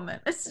or woman.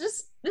 It's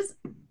just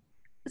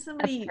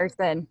somebody, a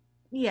person.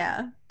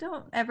 Yeah,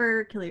 don't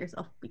ever kill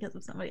yourself because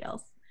of somebody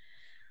else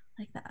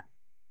like that.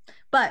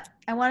 But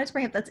I wanted to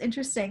bring up, that's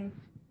interesting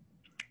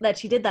that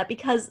she did that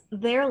because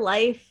their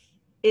life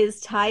is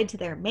tied to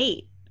their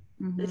mate.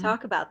 Mm-hmm. They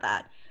talk about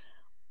that.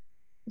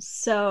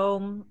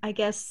 So I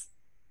guess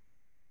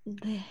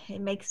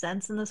it makes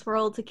sense in this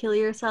world to kill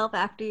yourself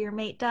after your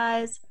mate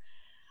dies.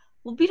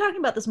 We'll be talking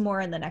about this more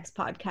in the next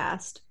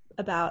podcast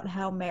about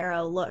how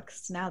Mara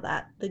looks now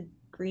that the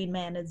green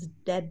man is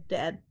dead.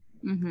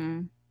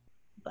 Mm-hmm.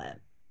 But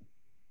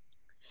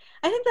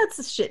I think that's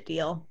a shit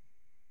deal.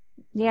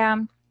 Yeah,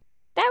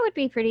 that would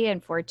be pretty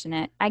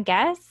unfortunate, I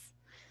guess.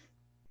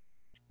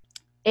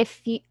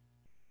 If you,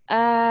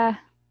 I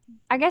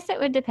guess it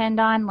would depend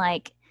on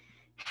like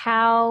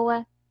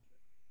how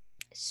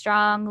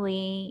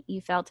strongly you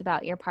felt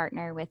about your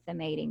partner with the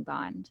mating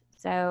bond.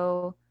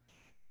 So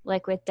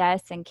like with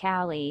Des and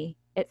Callie,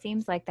 it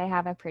seems like they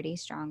have a pretty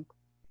strong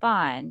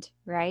bond,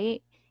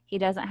 right? He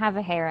doesn't have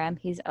a harem.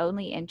 He's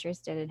only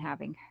interested in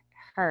having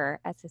her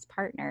as his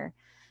partner.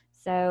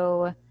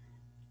 So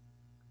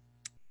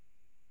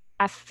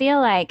I feel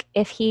like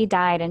if he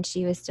died and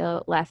she was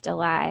still left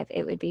alive,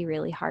 it would be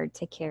really hard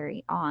to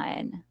carry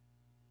on.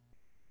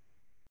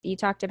 You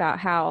talked about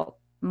how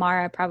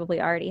Mara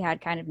probably already had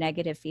kind of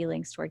negative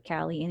feelings toward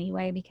Callie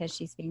anyway because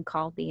she's being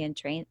called the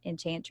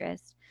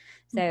enchantress.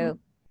 So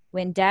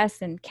when Des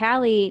and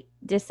Callie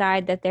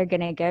decide that they're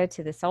going to go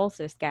to the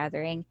Solstice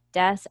gathering,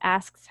 Des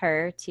asks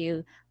her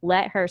to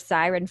let her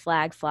siren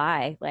flag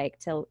fly, like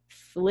to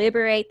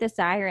liberate the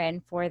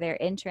siren for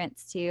their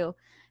entrance to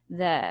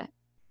the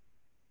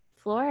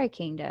Flora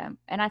Kingdom.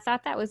 And I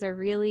thought that was a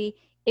really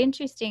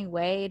interesting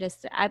way to,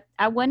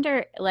 I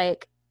wonder,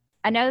 like,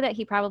 I know that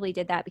he probably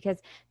did that because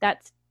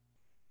that's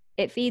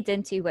it feeds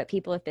into what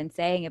people have been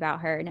saying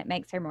about her, and it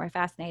makes her more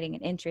fascinating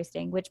and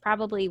interesting, which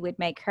probably would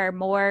make her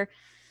more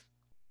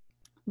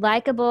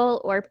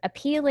likable or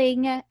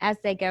appealing as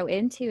they go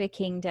into a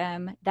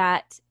kingdom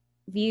that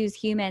views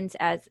humans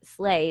as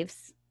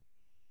slaves.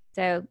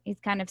 So he's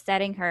kind of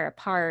setting her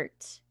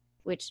apart,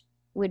 which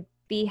would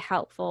be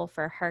helpful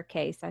for her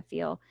case, I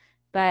feel.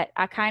 But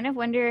I kind of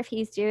wonder if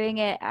he's doing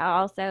it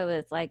also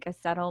as like a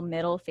subtle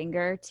middle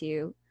finger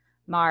to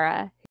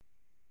Mara.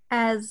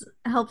 As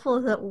helpful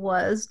as it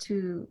was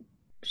to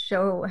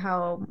show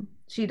how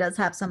she does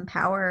have some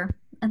power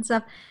and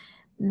stuff,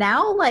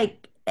 now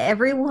like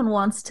everyone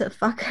wants to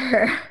fuck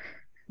her.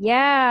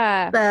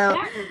 Yeah.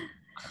 So,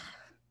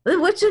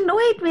 which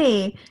annoyed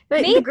me.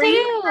 Like, Me the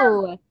Green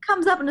too.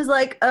 comes up and is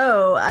like,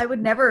 "Oh, I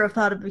would never have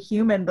thought of a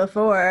human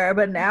before,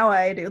 but now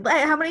I do."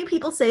 Like, how many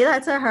people say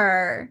that to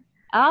her?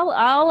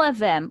 All of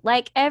them.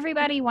 Like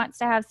everybody wants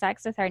to have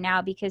sex with her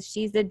now because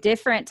she's a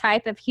different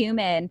type of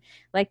human.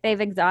 Like they've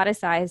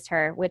exoticized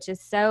her, which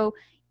is so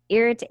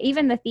irritating.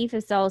 Even the Thief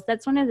of Souls,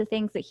 that's one of the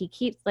things that he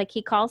keeps, like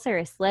he calls her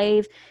a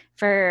slave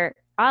for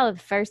all of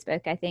the first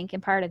book, I think,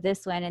 and part of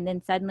this one. And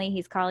then suddenly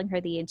he's calling her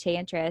the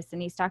Enchantress,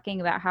 and he's talking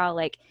about how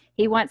like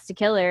he wants to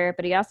kill her,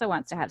 but he also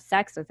wants to have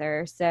sex with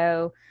her.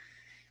 So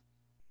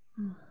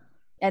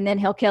and then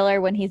he'll kill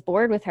her when he's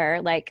bored with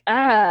her. Like,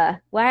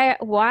 why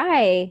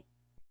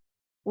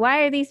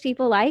are these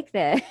people like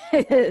this?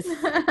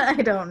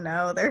 I don't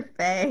know. They're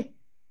fey.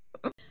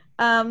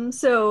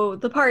 So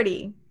the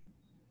party.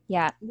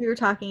 Yeah. We were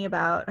talking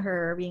about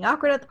her being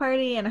awkward at the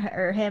party and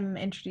him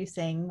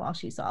introducing while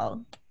she's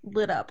all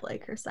lit up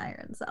like her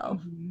siren self.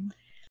 Mm-hmm.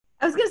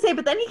 I was gonna say,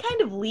 but then he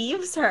kind of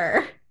leaves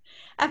her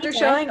after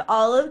showing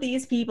all of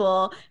these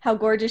people how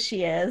gorgeous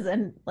she is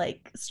and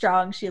like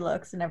strong she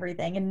looks and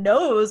everything, and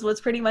knows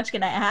what's pretty much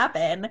gonna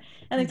happen.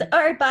 And he's like,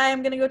 "All right, bye.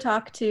 I'm gonna go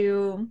talk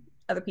to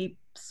other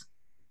peeps."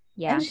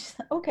 Yeah. And she's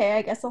like, "Okay,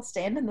 I guess I'll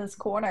stand in this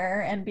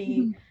corner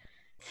and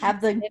have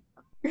the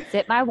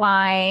sip my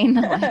wine."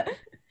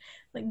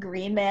 The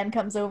Green Man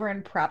comes over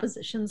and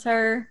propositions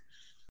her.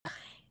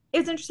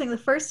 It's interesting. The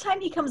first time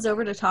he comes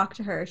over to talk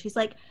to her, she's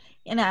like,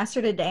 and asks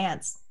her to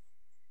dance.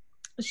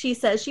 She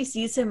says she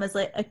sees him as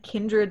like a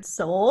kindred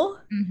soul.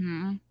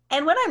 Mm-hmm.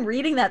 And when I'm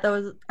reading that,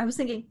 though, I was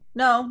thinking,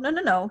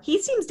 no.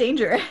 He seems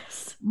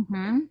dangerous.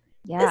 Mm-hmm.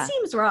 Yeah. This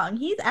seems wrong.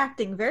 He's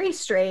acting very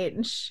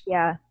strange.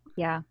 Yeah.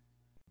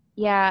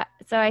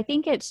 So I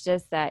think it's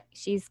just that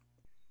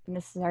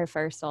this is her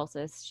first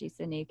solstice. She's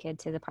a new kid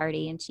to the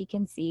party, and she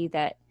can see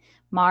that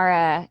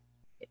Mara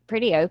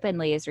pretty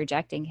openly is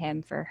rejecting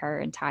him for her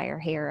entire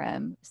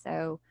harem.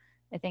 So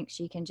I think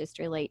she can just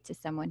relate to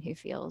someone who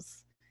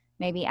feels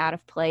maybe out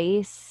of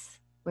place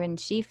when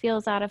she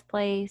feels out of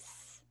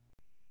place.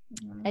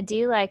 Mm-hmm. I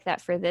do like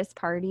that for this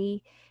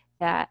party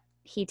that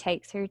he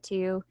takes her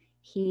to.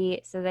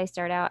 So they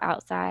start out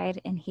outside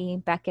and he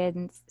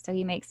beckons. So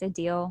he makes a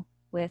deal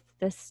with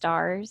the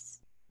stars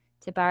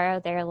to borrow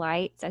their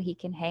light so he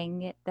can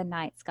hang the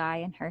night sky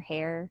in her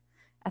hair.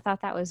 I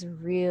thought that was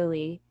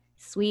really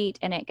sweet.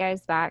 And it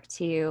goes back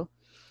to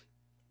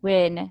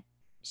when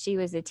she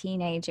was a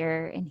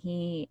teenager and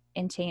he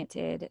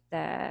enchanted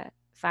the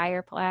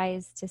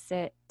fireflies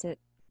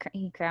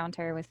he crowned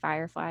her with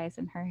fireflies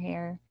in her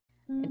hair.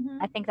 Mm-hmm.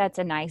 I think that's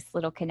a nice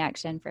little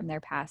connection from their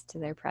past to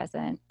their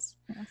present.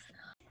 Yes.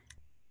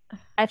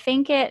 I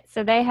think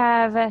they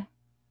have,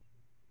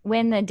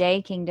 when the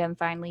Day Kingdom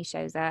finally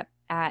shows up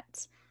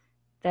at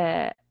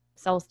the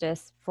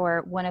solstice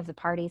for one of the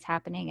parties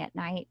happening at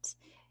night,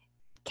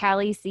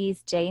 Callie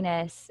sees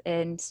Janus,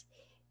 and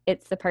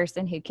it's the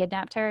person who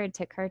kidnapped her and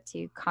took her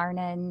to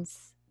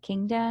Carnan's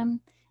kingdom,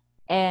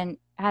 and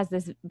has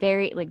this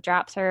very, like,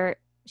 drops her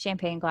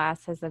champagne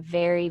glass, has a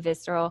very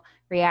visceral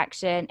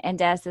reaction, and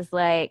Des is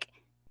like,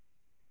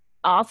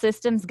 all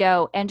systems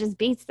go, and just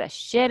beats the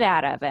shit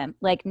out of him.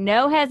 Like,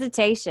 no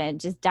hesitation,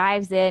 just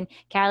dives in.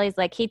 Callie's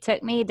like, he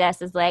took me. Des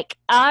is like,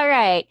 all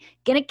right,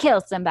 gonna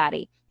kill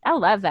somebody. I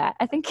love that.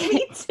 I think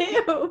me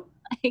too.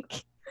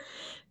 Like,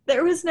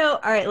 there was no,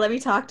 all right, let me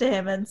talk to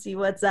him and see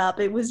what's up.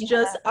 It was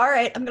just, all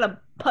right, I'm gonna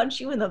punch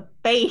you in the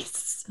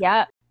face.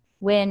 Yeah.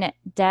 When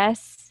Des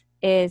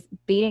is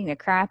beating the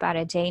crap out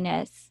of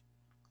Janus,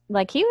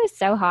 like, he was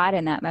so hot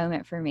in that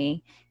moment for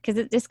me, because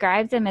it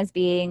describes him as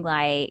being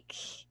like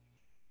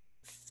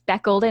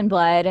speckled in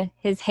blood.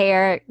 His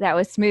hair that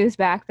was smoothed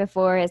back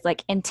before is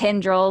like in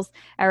tendrils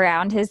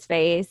around his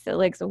face. It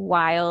looks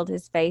wild.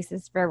 His face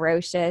is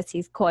ferocious.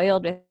 He's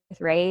coiled with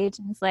rage.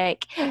 It's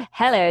like,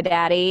 hello,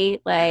 daddy.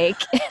 Like,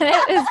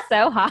 it was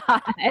so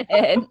hot.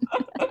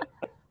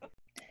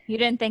 You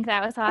didn't think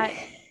that was hot?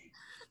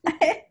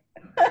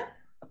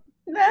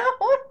 No.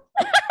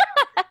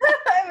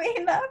 I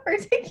mean, not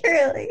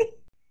particularly.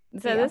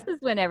 So this is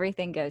when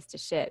everything goes to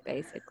shit,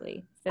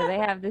 basically. So they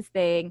have this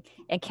thing,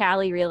 and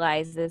Callie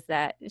realizes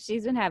that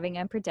she's been having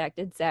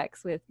unprotected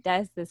sex with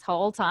Des this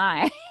whole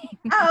time.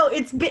 Oh,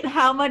 it's been,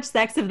 how much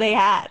sex have they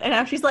had? And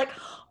now she's like,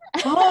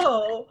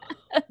 oh,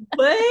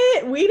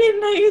 what? We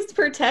didn't use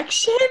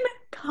protection?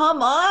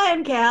 Come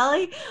on,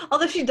 Callie.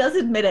 Although she does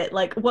admit it,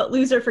 like, what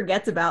loser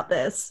forgets about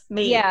this?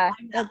 Me. Yeah,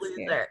 I'm that that's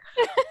fair.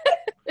 loser.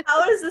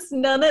 How does this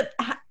none of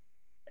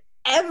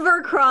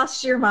ever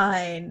crossed your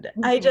mind?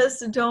 I Mhm.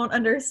 just don't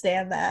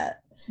understand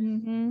that.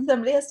 Mhm.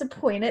 Somebody has to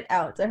point it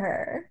out to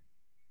her.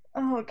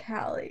 Oh,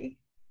 Callie.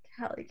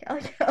 Callie.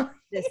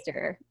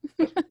 Sister.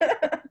 Come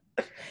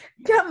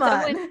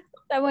Someone on.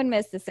 someone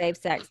missed the safe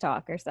sex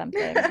talk or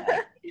something.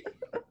 Like,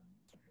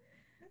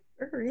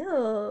 For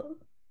real.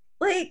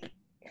 Like,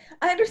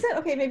 I understand,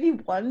 okay, maybe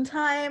one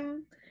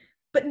time,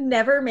 but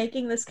never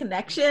making this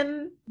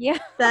connection yeah.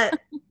 that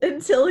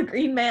until a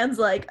green man's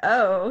like,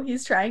 oh,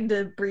 he's trying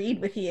to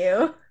breed with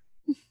you.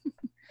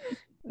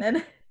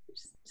 And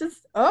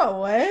just oh,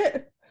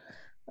 what?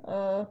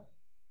 Oh.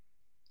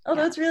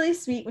 Although Yeah. it's really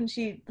sweet when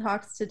she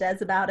talks to Des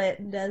about it,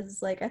 and Des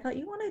is like, I thought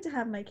you wanted to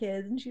have my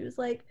kids. And she was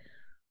like,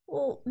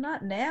 well,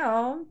 not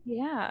now.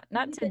 Yeah.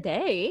 Not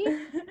today.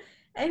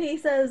 And he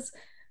says,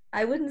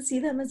 I wouldn't see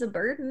them as a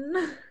burden.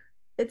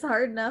 It's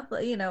hard enough,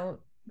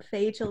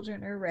 Fae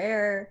children are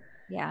rare.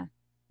 Yeah.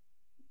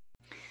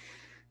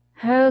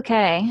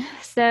 Okay.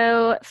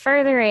 So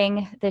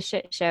furthering the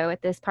shit show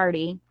at this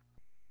party,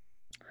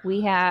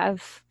 we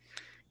have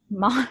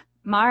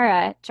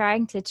Mara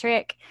trying to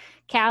trick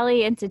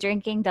Callie into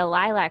drinking the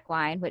lilac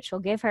wine, which will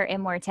give her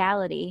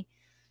immortality.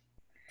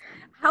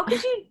 How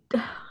could you?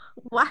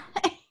 Why?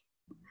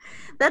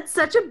 That's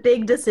such a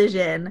big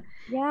decision. And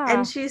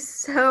Yeah. she's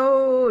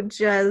so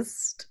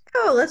just,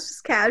 oh, let's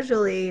just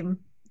casually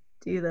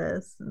do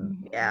this.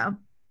 And Mhm. yeah,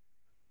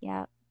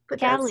 Yeah. but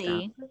Des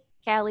stops.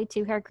 Callie,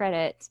 to her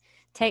credit,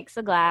 takes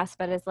a glass,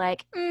 but is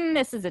like,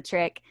 this is a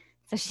trick.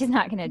 So she's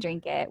not going to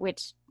drink it,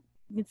 which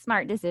is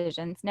smart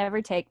decisions.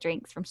 Never take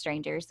drinks from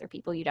strangers or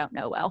people you don't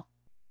know well.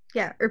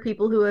 Yeah, or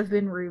people who have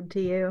been rude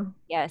to you.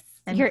 Yes.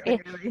 And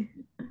clearly.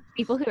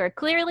 People who are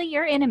clearly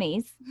your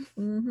enemies.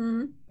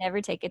 Mm-hmm.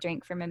 Never take a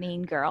drink from a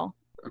mean girl.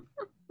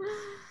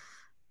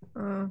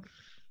 Oh,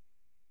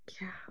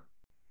 yeah.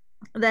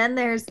 Then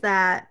there's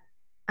that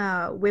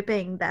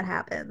whipping that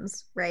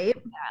happens, right?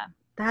 Yeah.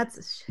 That's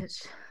a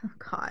shit. Oh,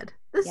 God.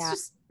 This Yeah.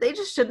 just, they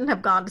just shouldn't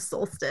have gone to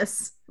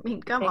Solstice. I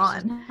mean, come They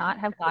should on. not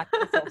have got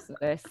the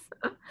solstice.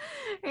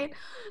 Right.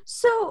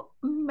 So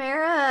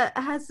Mara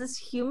has this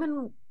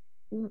human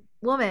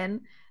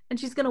woman, and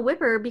she's gonna whip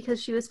her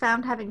because she was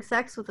found having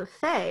sex with a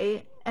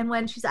fae. And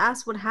when she's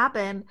asked what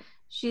happened,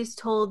 she's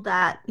told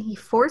that he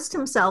forced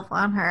himself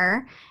on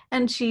her,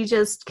 and she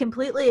just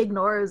completely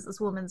ignores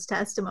this woman's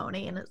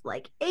testimony and is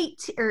like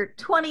 8 or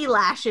 20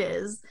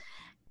 lashes.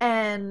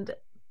 And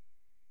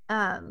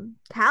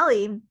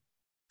Callie,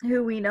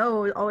 who we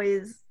know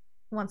always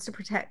wants to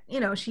protect,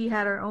 she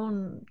had her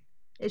own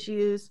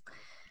issues.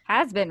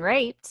 Has been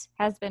raped,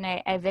 has been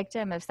a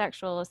victim of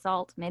sexual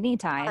assault many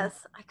times.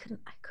 Yes, I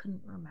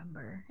couldn't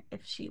remember if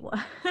she was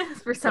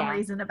for some Yeah.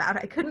 reason about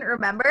it. I couldn't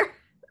remember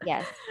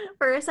Yes.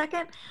 for a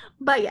second.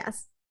 But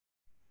yes,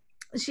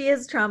 she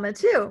has trauma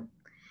too.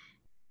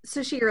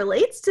 So she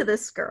relates to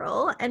this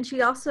girl, and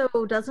she also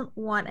doesn't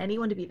want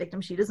anyone to be a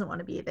victim. She doesn't want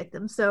to be a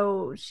victim.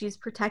 So she's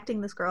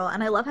protecting this girl.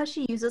 And I love how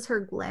she uses her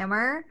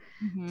glamour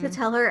to Mm-hmm.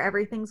 tell her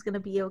everything's going to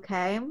be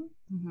okay.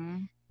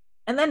 Mm-hmm.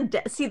 And then,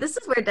 see, this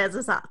is where Des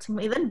is hot to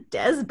me. Then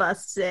Des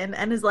busts in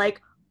and is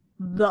like,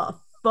 the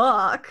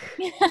fuck?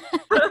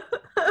 I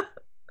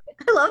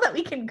love that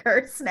we can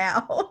curse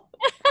now.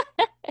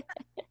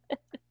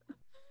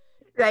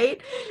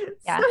 Right?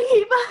 Yeah. So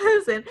he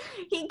busts in.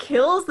 He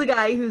kills the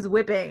guy who's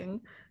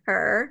whipping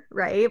her,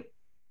 right?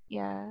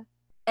 Yeah.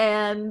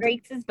 And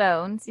Breaks his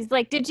bones. He's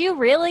like, did you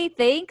really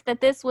think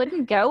that this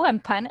wouldn't go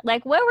unpunished?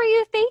 Like, what were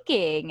you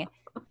thinking?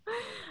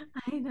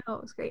 I know,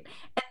 it was great.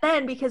 And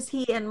then because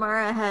he and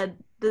Mara had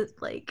this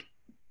like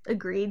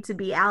agreed to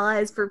be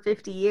allies for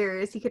 50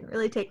 years, he couldn't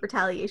really take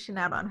retaliation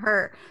out on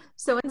her.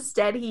 So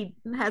instead he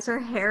has her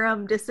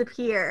harem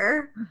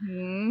disappear.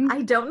 Mm-hmm.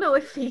 I don't know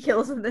if he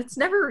kills them. It's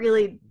never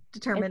really It's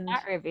determined,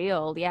 not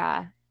revealed.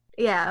 Yeah.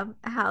 yeah,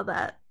 how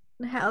that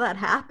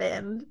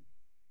happened.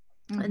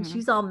 And Mm-hmm.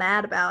 she's all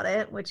mad about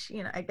it, which,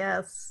 I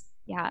guess.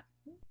 Yeah.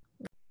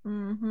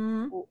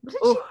 Mm-hmm. Ooh. What did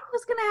she Ooh. think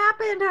was gonna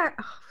happen to her?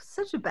 Oh,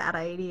 such a bad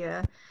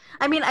idea.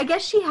 I mean, I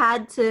guess she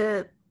had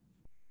to,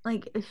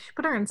 like, she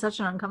put her in such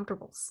an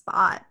uncomfortable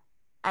spot.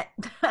 I,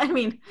 I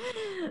mean,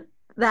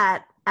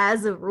 that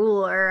as a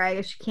ruler, I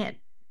guess she can't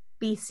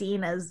be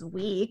seen as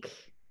weak.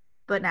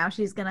 But now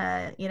she's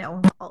gonna,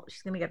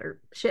 she's gonna get her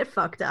shit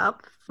fucked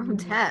up from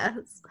Mhm.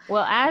 Tess.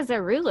 Well, as a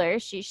ruler,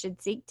 she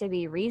should seek to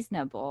be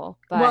reasonable,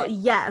 Well, but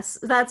yes,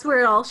 that's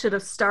where it all should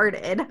have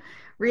started.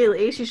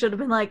 Really, she should have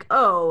been like,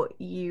 "Oh,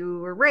 you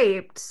were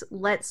raped.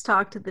 Let's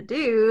talk to the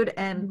dude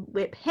and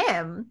whip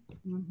him."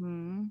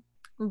 mm-hmm.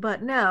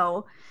 But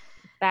no,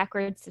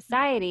 Backward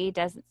society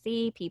doesn't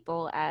see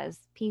people as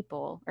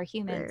people or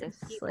humans they're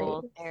as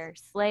people. slaves. They're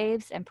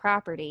slaves and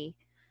property.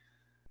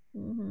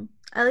 Hmm.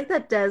 I like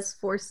that Des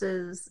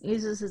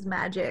uses his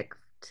magic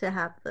to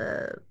have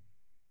the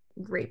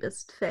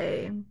rapist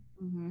Faye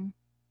Mm-hmm.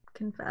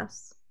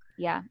 confess.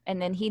 Yeah,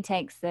 and then he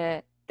takes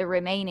the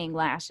remaining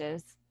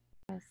lashes.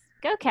 Yes.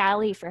 go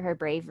Callie for her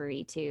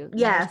bravery too.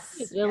 She's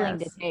Yes, willing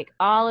to yes. take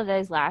all of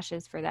those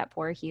lashes for that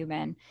poor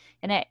human.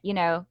 And it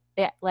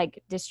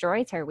like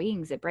destroys her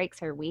wings. It breaks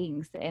her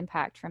wings, the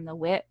impact from the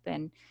whip.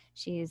 And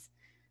she's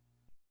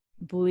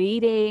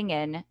bleeding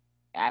and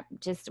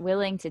just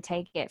willing to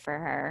take it for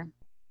her,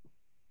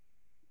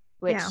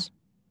 Yeah. which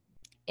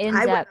ends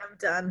I up, wouldn't have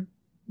done.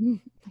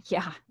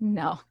 yeah,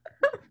 no.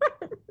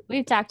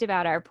 We've talked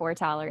about our poor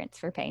tolerance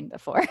for pain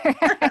before.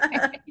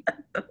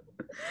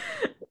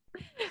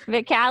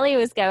 But Callie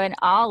was going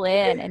all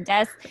in, and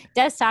Des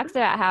talks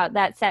about how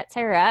that sets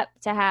her up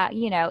to have,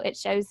 it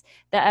shows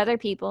the other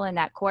people in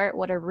that court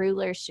what a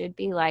ruler should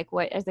be like,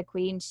 what as a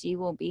queen she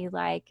will be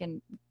like,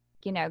 and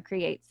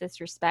creates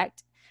this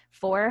respect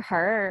for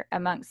her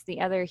amongst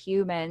the other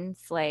human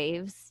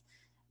slaves,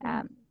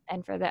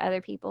 and for the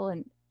other people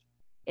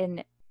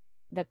in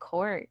the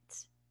court.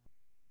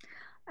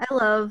 I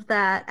love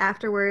that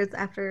afterwards,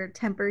 after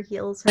Temper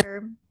heals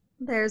her,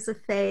 there's a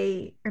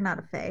fae, or not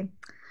a fae,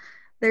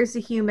 there's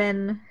a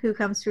human who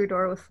comes to her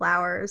door with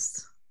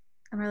flowers.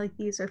 And we're like,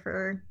 these are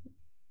for,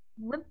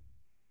 what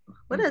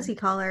does he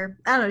call her?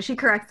 I don't know. She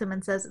corrects him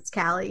and says it's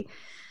Callie.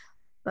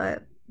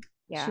 But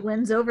Yeah. she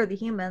wins over the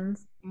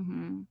humans.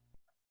 Mm-hmm.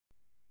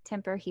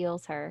 Temper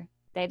heals her.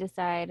 They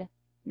decide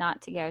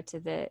not to go to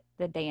the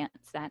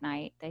dance that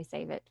night. They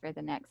save it for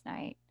the next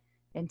night.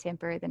 And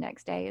Temper the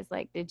next day is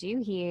like, did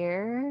you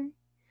hear?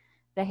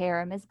 The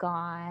harem is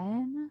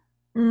gone.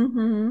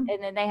 Mm-hmm.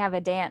 And then they have a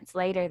dance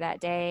later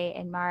that day,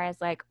 and Mara's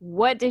like,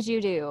 what did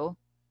you do?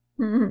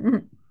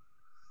 And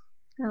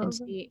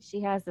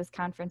she has this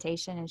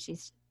confrontation, and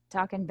she's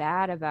talking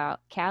bad about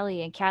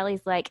Callie, and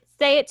Callie's like,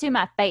 say it to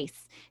my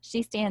face.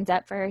 She stands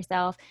up for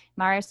herself.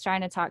 Mara's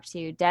trying to talk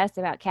to Des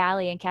about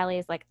Callie, and Callie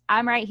is like,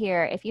 I'm right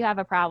here. If you have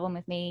a problem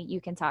with me,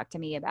 you can talk to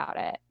me about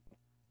it.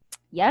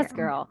 Yes,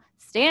 girl.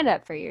 Stand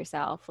up for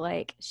yourself.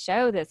 Like,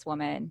 show this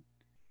woman.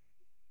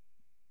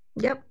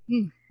 Yep.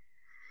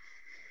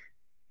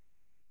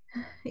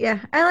 Yeah,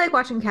 I like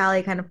watching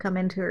Callie kind of come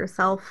into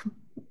herself.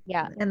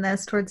 Yeah. In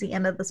this, towards the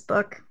end of this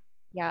book.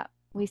 Yeah,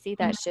 we see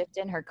that shift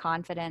in her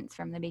confidence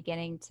from the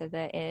beginning to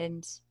the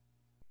end.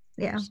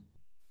 Yeah. She's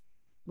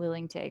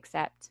willing to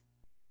accept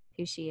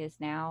who she is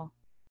now.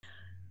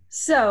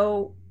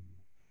 So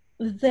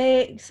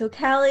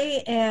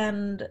Callie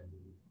and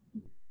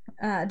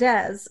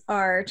Des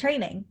are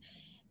training,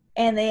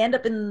 and they end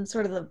up in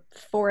sort of the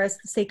forest,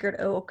 the sacred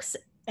oaks,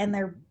 and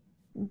they're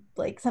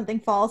like, something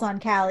falls on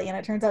Callie, and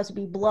it turns out to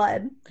be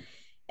blood.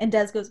 And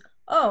Des goes,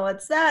 oh,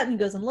 what's that? And he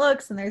goes and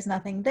looks, and there's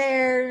nothing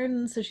there.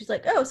 And so she's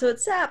like, oh, so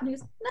it's sap. And he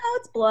goes, no,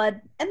 it's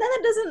blood. And then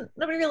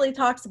nobody really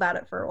talks about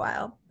it for a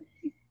while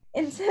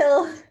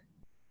until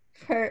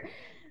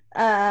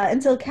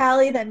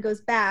Callie then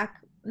goes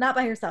back, not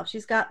by herself.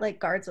 She's got like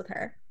guards with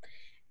her,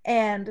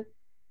 and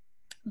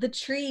the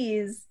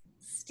trees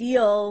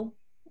steal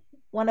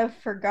one of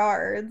her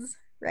guards,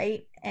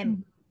 right,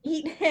 and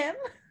eat him,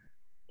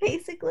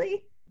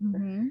 basically.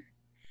 Mm-hmm.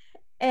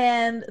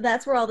 And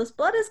that's where all this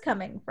blood is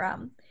coming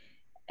from.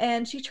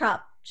 And she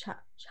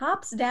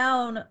chops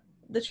down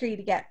the tree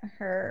to get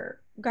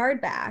her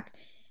guard back,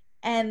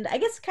 and I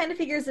guess kind of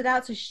figures it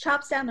out. So she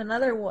chops down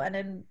another one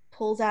and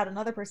pulls out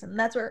another person. And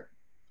that's where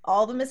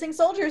all the missing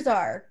soldiers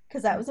are,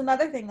 because that was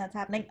another thing that's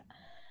happening.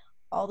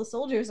 All the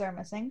soldiers are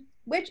missing,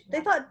 which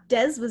they thought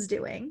Des was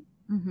doing.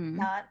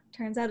 Mm-hmm.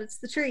 Turns out it's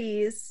the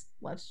trees.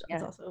 Well, it's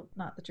also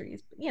not the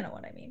trees, but you know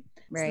what I mean.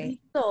 Right.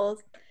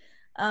 Souls.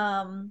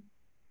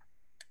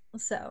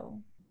 So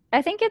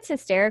I think it's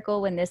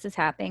hysterical when this is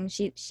happening.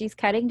 She's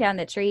cutting down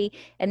the tree,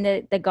 and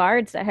the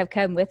guards that have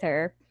come with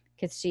her,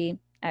 because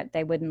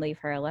they wouldn't leave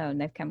her alone.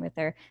 They've come with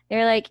her.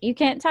 They're like, you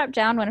can't chop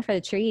down one of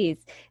the trees.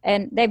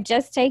 And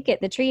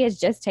the tree has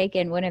just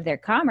taken one of their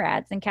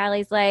comrades. And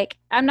Callie's like,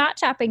 I'm not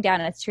chopping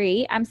down a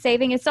tree. I'm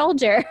saving a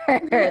soldier.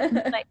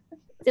 Like,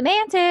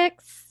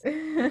 semantics.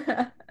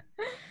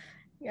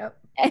 Yep.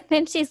 And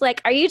then she's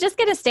like, are you just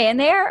going to stand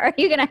there, or are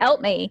you going to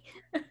help me?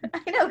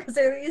 I know, because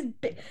they're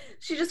these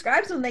she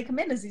describes when they come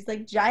in as these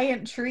like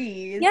giant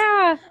trees.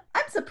 Yeah.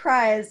 I'm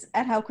surprised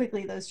at how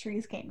quickly those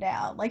trees came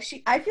down. Like,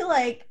 I feel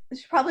like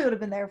she probably would have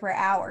been there for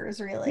hours,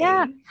 really.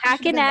 Yeah,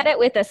 hacking at it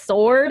with a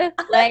sword.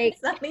 Like,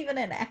 it's not even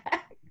an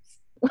axe.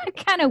 What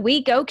kind of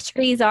weak oak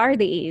trees are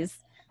these?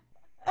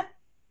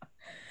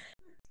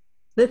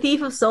 The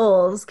Thief of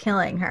Souls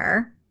killing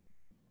her.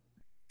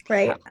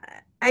 Right.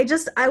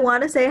 I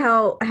want to say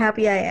how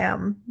happy I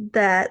am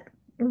that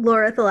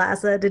Laura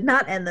Thalassa did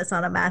not end this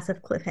on a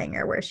massive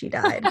cliffhanger where she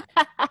died.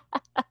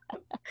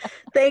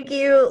 Thank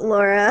you,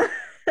 Laura.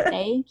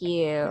 Thank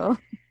you.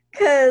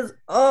 Because,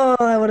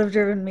 that would have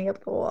driven me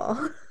up the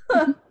wall.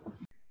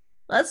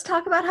 Let's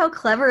talk about how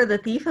clever the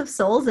Thief of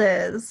Souls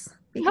is.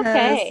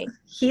 Because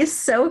he's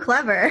so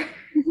clever.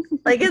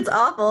 Like, it's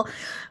awful.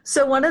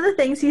 So one of the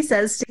things he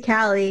says to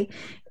Callie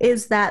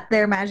is that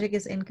their magic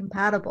is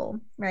incompatible,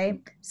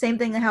 right? Same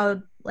thing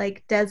how,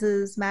 like,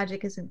 Des's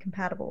magic is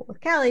incompatible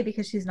with Callie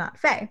because she's not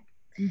Fae.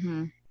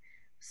 Mm-hmm.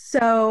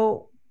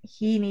 So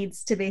he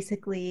needs to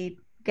basically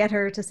get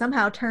her to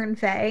somehow turn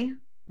Fae,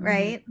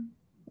 right?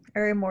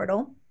 Or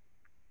immortal.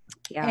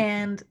 Yeah.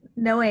 And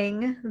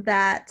knowing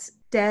that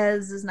Des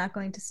is not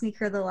going to sneak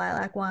her the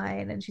lilac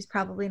wine and she's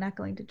probably not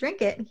going to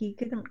drink it, he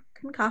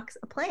concocts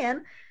a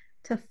plan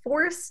to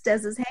force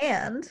Des's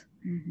hand.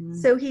 Mm-hmm.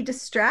 So he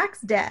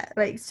distracts Des.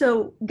 Right.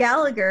 So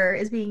Gallagher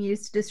is being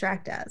used to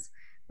distract Des,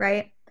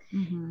 right?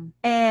 Mm-hmm.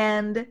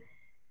 And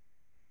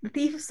the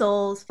Thief of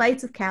Souls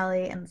fights with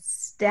Callie and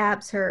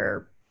stabs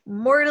her,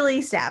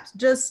 mortally stabs.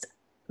 Just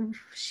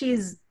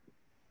she's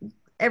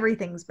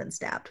everything's been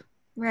stabbed,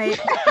 right?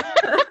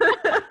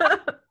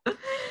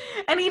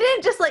 And he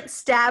didn't just like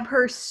stab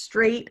her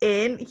straight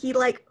in. He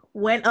like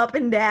went up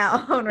and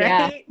down,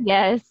 Yeah. right?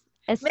 Yes.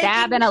 A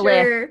stab Making and a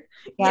lift. sure,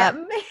 yeah,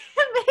 Yep.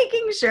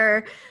 making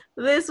sure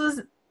this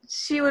was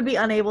she would be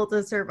unable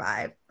to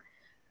survive.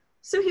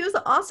 So he was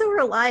also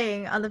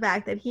relying on the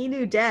fact that he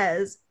knew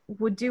Des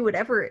would do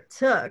whatever it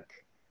took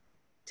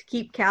to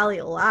keep Callie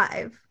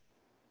alive.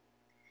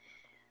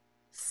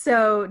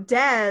 So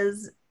Des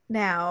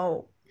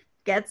now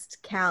gets to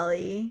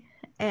Callie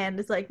and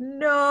is like,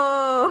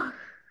 no,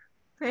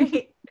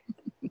 right?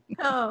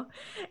 No.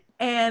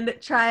 And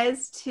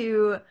tries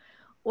to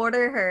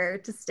order her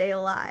to stay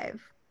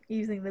alive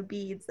using the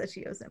beads that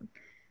she owes him.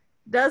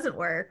 Doesn't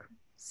work.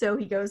 So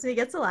he goes and he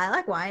gets a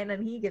lilac wine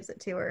and he gives it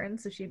to her. And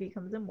so she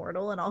becomes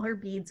immortal and all her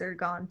beads are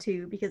gone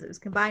too because it was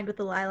combined with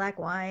the lilac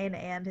wine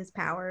and his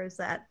powers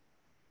that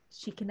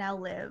she can now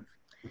live.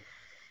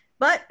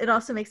 But it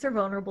also makes her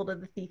vulnerable to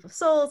the Thief of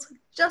Souls,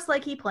 just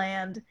like he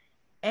planned.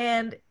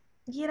 And,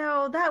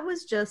 that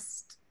was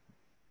just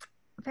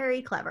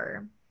very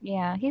clever.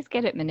 Yeah. He's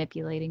good at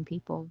manipulating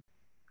people.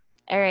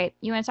 All right.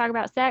 You want to talk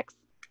about sex?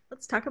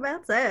 Let's talk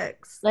about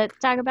sex. Let's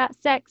talk about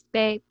sex,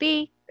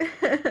 baby.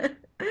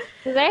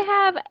 So they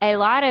have a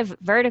lot of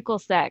vertical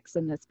sex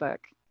in this book.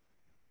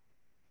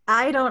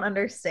 I don't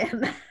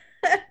understand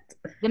that.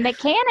 The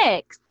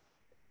mechanics.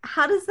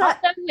 How does that?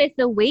 Also with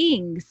the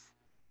wings.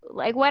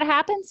 Like what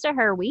happens to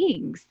her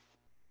wings?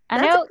 I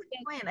That's know a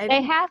good point.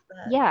 they have,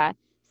 yeah.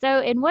 So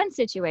in one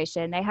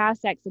situation, they have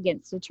sex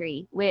against a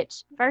tree,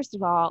 which, first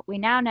of all, we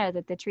now know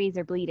that the trees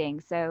are bleeding.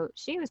 So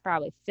she was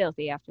probably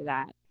filthy after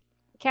that.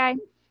 Okay.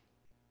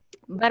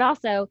 But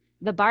also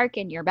the bark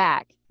in your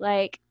back.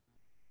 Like,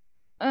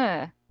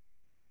 uh,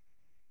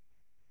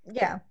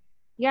 Yeah.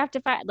 you have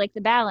to find like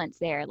the balance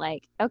there.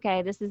 Like,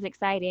 okay, this is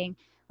exciting.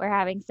 We're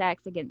having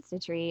sex against a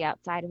tree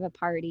outside of a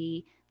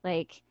party.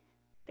 Like,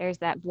 there's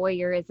that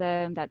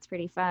voyeurism that's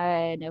pretty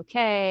fun.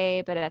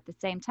 Okay. But at the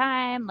same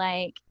time,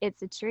 like,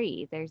 it's a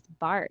tree. There's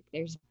bark,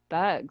 there's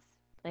bugs,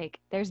 like,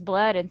 there's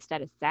blood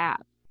instead of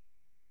sap.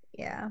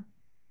 Yeah.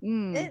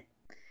 Mm, It,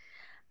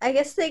 I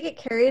guess they get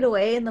carried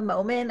away in the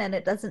moment and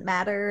it doesn't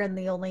matter. And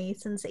the only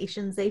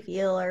sensations they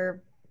feel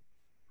are,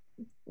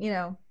 you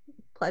know,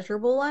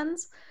 pleasurable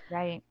ones.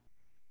 right.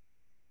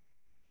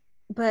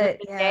 But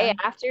But the yeah. day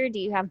after, do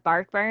you have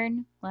bark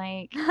burn?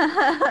 Like,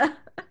 Oh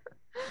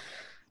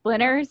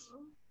splinters?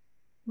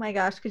 my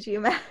gosh, could you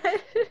imagine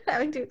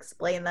having to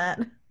explain that?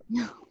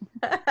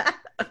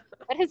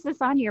 What is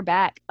this on your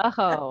back?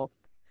 Oh,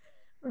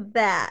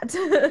 That.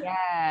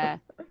 yeah.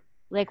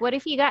 Like, what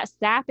if you got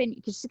sap and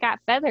because she's got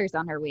feathers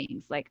on her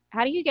wings? Like,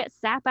 how do you get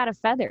sap out of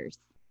feathers?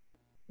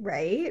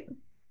 Right?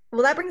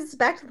 Well, that brings us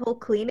back to the whole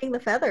cleaning the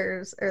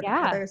feathers, or the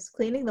Yeah. feathers,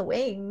 cleaning the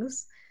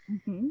wings.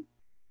 Hmm.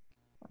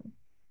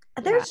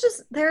 Yeah.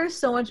 There's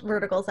so much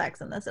vertical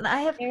sex in this, and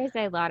There's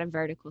a lot of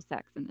vertical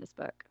sex in this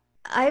book.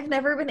 I've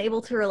never been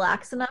able to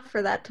relax enough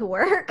for that to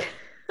work.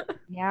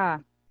 Yeah.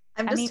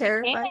 I'm I just mean,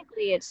 terrified.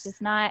 mechanically, it's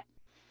just not.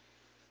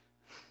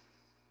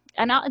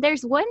 And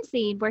there's one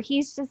scene where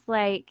he's just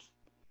like,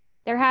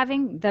 they're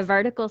having the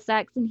vertical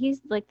sex, and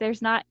he's like,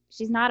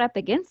 she's not up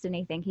against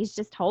anything. He's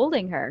just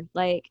holding her.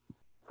 Like,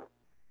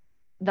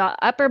 the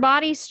upper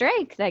body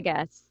strength, I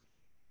guess,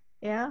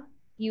 Yeah.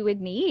 you would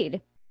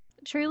need.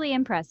 Truly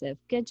impressive.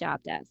 Good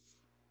job, Des.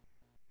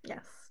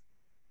 Yes.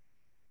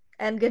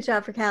 And good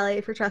job for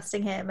Callie for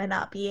trusting him and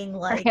not being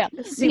like Yeah,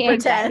 the super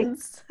anxiety.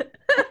 tense.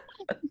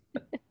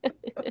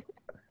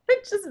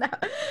 Just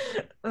not.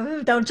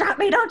 Ooh, don't drop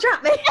me! Don't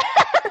drop me!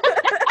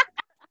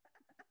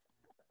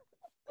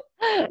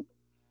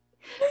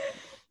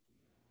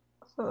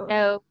 Oh.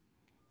 So,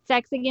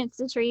 sex against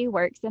a tree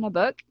works in a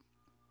book.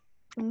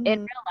 In Mhm.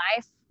 real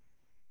life,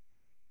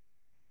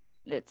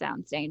 it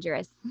sounds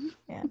dangerous.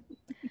 Yeah.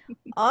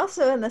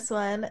 Also, in this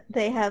one,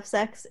 they have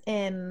sex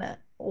in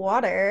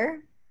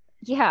water.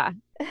 Yeah,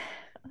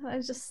 I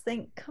just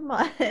think, come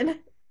on. I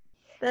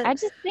That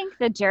just think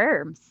the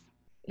germs.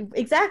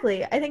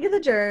 exactly. I think of the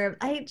germ.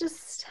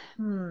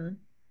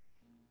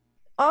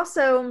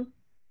 Also,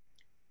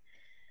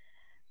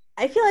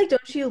 I feel like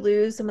don't you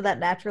lose some of that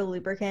natural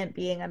lubricant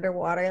being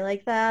underwater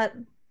like that?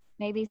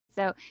 Maybe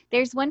so.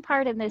 There's one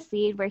part in this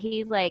scene where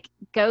he like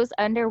goes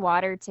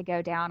underwater to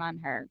go down on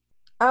her.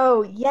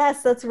 Oh,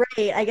 yes, that's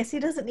right. I guess he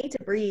doesn't need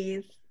to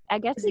breathe I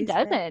guess because he he's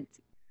fit. doesn't.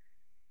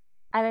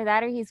 Either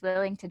that or he's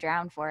willing to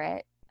drown for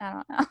it. I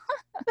don't know.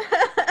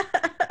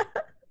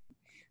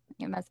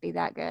 It must be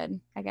that good,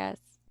 I guess.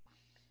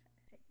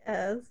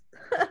 Yes.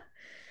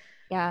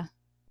 Yeah.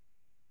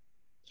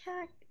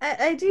 Yeah,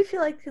 I do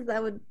feel like because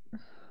that would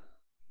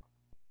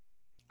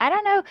I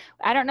don't know.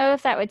 I don't know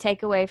if that would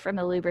take away from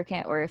the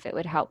lubricant or if it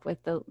would help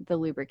with the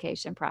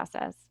lubrication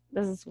process.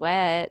 This is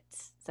wet,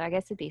 so I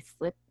guess it'd be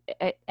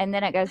and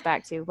then it goes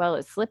back to, well,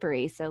 it's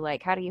slippery. So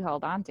like, how do you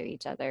hold on to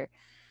each other?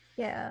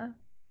 Yeah.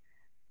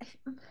 I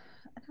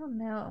don't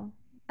know.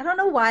 I don't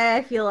know why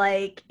I feel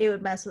like it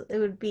would mess with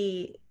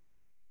the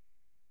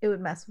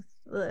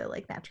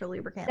like natural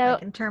lubricant. So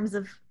Like in terms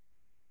of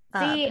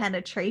see,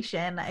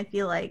 penetration, I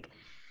feel like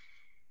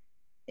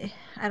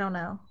I don't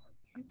know.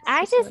 It's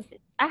I just just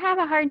really... I have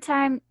a hard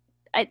time.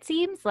 It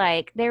seems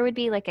like there would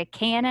be like a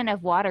cannon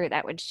of water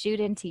that would shoot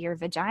into your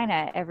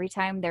vagina every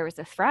time there was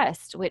a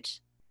thrust,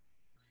 which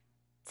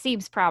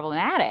seems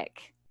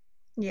problematic.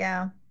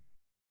 Yeah.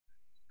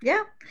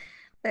 Yeah.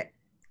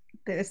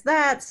 There's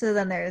that. So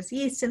then there's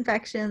yeast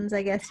infections,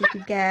 I guess you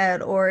could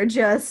get, or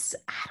just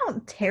I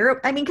don't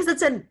terrible. I mean, because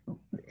it's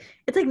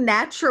like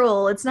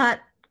natural. It's not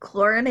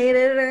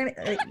chlorinated or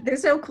like,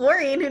 there's no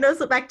chlorine. Who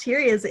knows what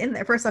bacteria is in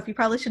there? First off, you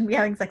probably shouldn't be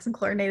having sex in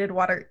chlorinated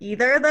water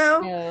either,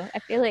 though. No, I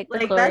feel like the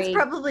Like that's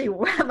probably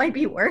that might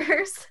be worse.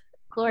 Like,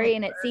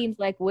 chlorine, it seems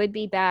like would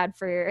be bad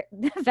for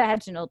the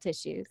vaginal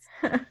tissues.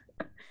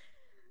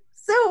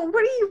 so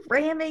what are you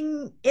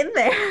ramming in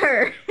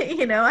there?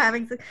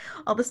 Having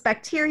all this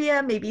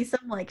bacteria, maybe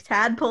some like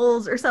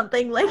tadpoles or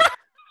something like.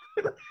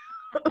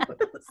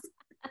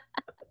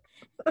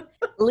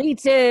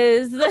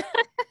 Leeches.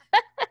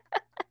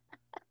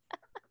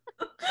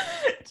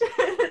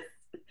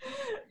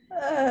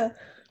 uh,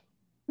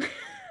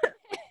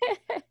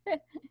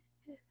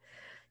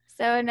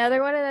 So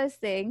another one of those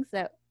things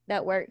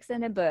that works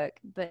in a book,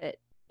 but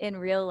in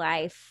real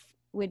life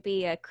would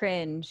be a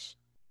cringe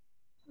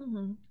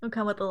will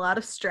come with a lot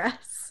of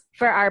stress.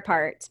 for our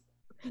part.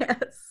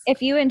 Yes.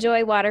 If you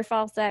enjoy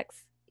waterfall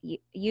sex,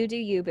 you do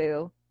you,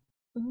 boo.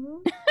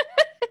 Mhm.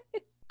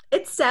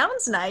 It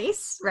sounds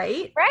nice,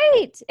 right?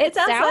 Right. It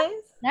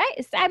sounds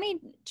nice. I mean,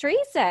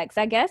 tree sex,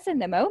 I guess, in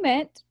the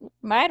moment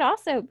might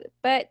also,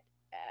 but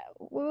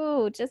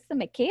ooh, just the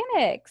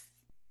mechanics.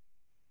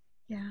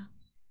 Yeah.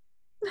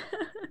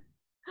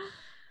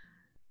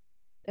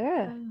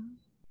 Ugh,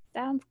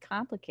 sounds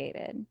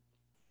complicated.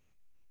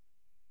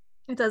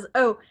 It does.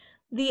 Oh,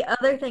 the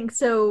other thing.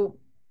 So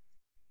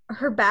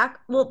her back.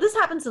 Well, this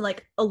happens in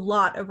like a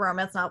lot of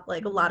romance, not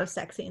like a lot of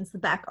sex scenes. The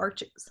back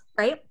arches,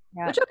 right?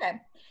 Yeah. Which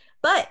okay.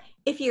 But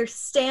if you're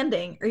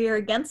standing or you're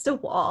against a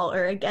wall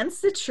or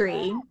against a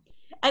tree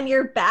and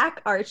your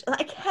back arch,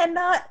 I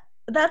cannot.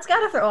 That's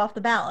got to throw off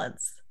the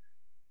balance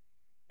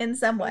in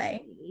some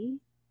way.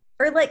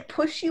 Or like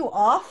push you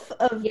off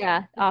of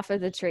off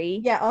of the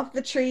tree. Yeah, off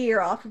the tree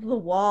or off of the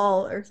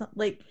wall or something.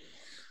 Like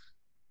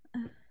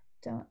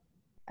don't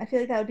I feel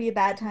like that would be a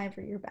bad time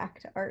for your back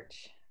to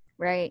arch.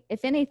 Right.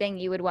 If anything,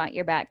 you would want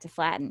your back to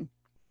flatten.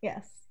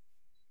 Yes.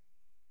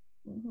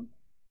 Mm-hmm.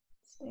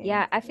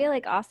 Yeah, I feel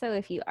like also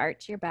if you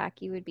arch your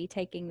back, you would be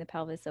taking the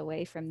pelvis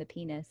away from the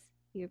penis.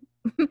 You're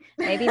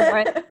maybe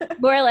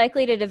more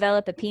likely to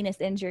develop a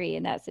penis injury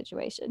in that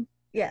situation.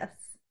 Yes.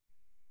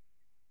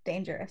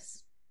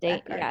 Dangerous.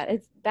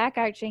 It's back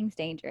arching's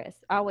dangerous.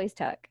 Always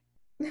tuck.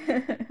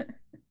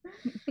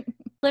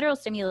 Clitoral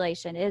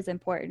stimulation is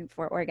important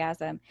for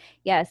orgasm.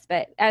 Yes,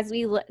 but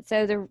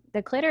so the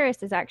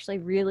clitoris is actually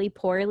really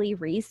poorly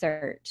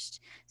researched.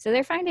 So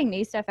they're finding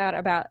new stuff out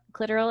about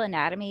clitoral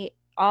anatomy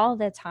all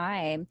the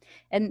time.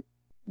 And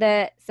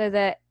like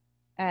the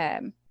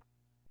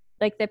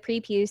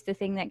prepuce, the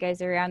thing that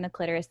goes around the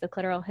clitoris, the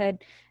clitoral hood,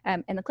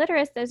 and the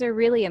clitoris, those are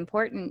really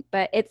important,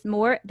 but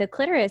the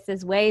clitoris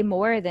is way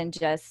more than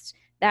just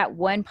that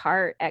one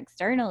part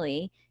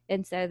externally.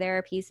 And so there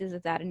are pieces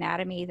of that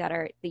anatomy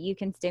that you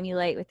can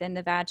stimulate within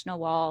the vaginal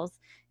walls,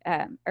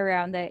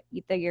 around the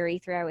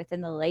urethra,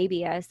 within the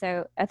labia.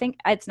 So I think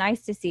it's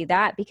nice to see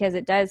that, because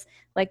it does,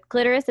 like,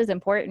 clitoris is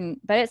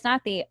important, but it's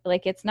not the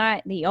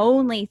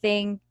only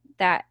thing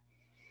that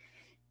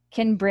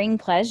can bring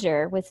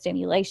pleasure with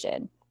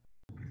stimulation.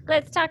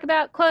 Let's talk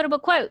about quotable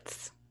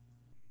quotes.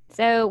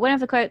 So one of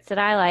the quotes that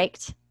I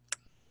liked,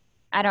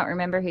 I don't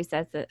remember who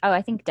says it. Oh,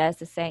 I think Des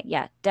is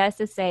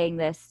saying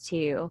this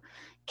to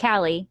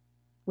Callie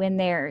when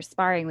they're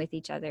sparring with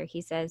each other.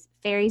 He says,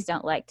 "Fairies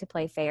don't like to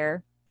play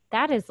fair."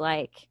 That is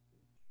like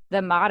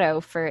the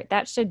motto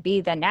that should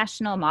be the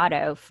national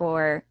motto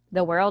for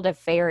the world of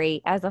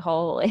fairy as a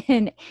whole.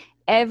 In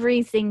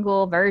every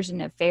single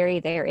version of fairy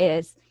there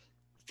is,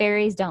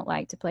 fairies don't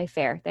like to play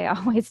fair. They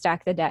always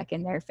stack the deck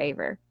in their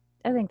favor.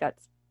 I think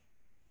that's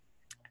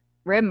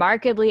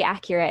remarkably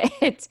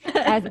accurate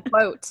as a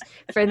quote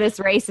for this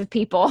race of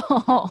people.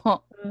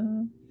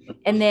 Mm-hmm.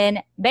 And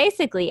then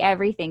basically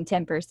everything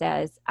Temper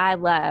says, I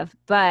love.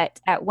 But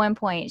at one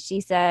point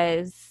she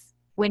says,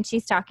 when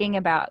she's talking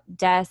about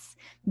Des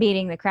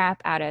beating the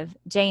crap out of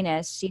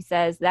Janus, she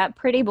says, "That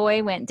pretty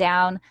boy went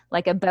down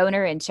like a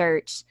boner in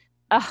church."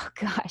 Oh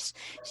gosh,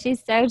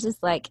 she's so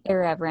just like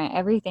irreverent.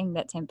 Everything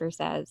that Temper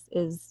says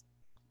is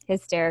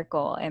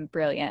hysterical and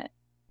brilliant.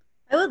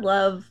 I would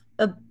love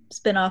a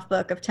spin-off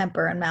book of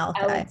Temper and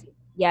Malachi.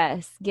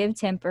 Yes, give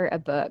Temper a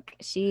book.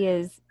 She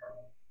is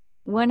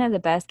one of the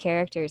best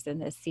characters in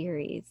this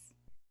series.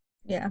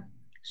 Yeah,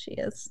 she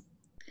is.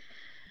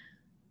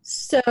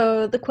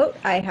 So the quote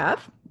I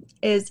have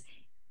is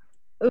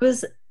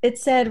it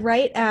said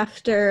right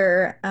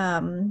after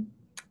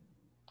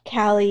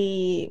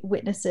Callie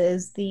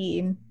witnesses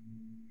the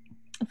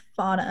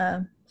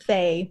fauna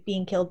fae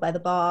being killed by the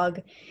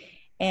bog,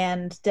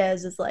 and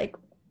Des is like,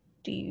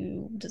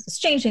 does this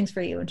change things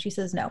for you? And she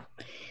says no.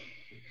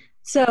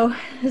 So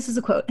this is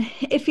a quote.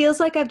 It feels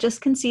like I've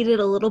just conceded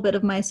a little bit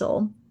of my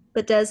soul,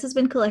 but Des has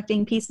been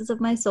collecting pieces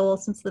of my soul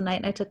since the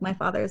night I took my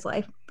father's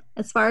life.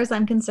 As far as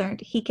I'm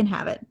concerned, he can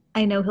have it.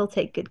 I know he'll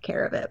take good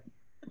care of it.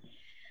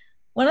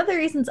 One of the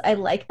reasons I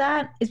like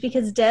that is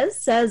because Des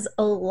says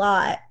a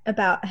lot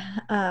about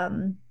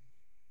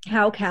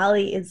how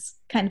Callie is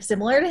kind of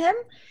similar to him.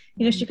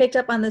 You know, she picked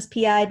up on this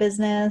PI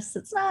business.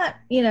 It's not,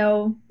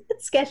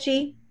 it's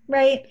sketchy,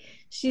 right?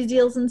 She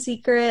deals in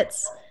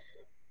secrets.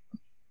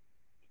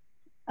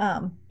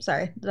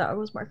 Sorry, the dog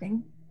was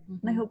barking.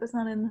 Mm-hmm. I hope it's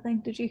not in the thing.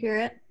 Did you hear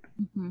it?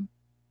 Mm-hmm.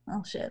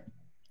 Oh shit.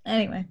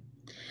 Anyway,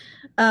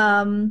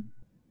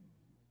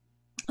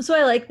 so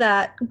I like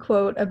that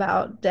quote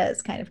about Des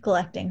kind of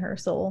collecting her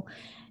soul.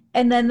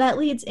 And then that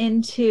leads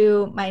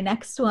into my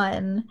next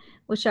one,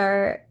 which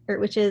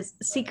is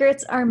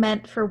secrets are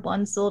meant for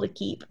one soul to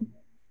keep.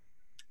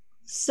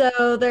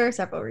 So there are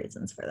several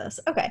reasons for this.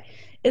 Okay.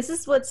 This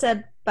is what's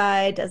said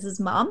by Des's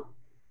mom,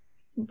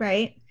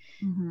 right?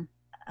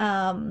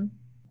 Mm-hmm.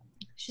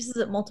 She says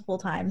it multiple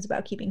times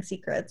about keeping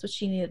secrets, which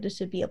she needed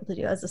to be able to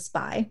do as a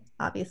spy,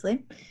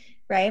 obviously,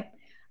 right?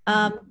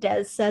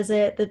 Des says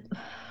it that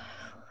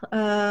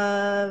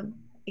I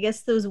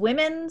guess those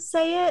women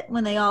say it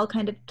when they all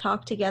kind of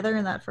talk together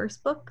in that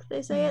first book.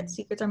 They say it.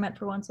 Secrets are meant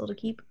for one soul to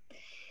keep.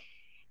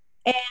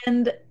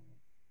 And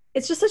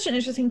it's just such an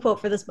interesting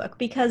quote for this book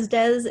because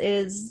Des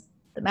is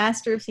the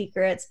master of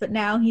secrets, but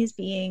now he's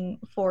being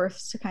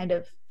forced to kind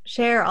of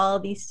share all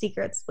of these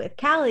secrets with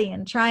Callie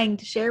and trying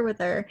to share with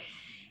her.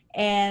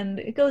 And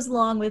it goes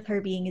along with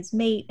her being his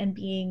mate and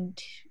being,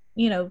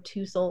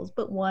 two souls,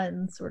 but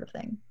one sort of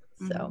thing.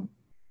 So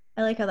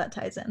I like how that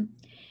ties in.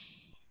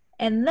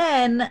 And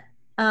then,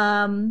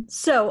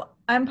 so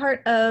I'm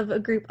part of a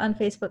group on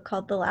Facebook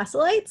called The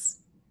Lassalites.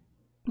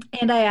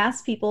 And I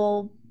asked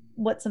people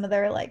what some of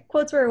their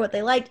quotes were, what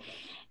they liked.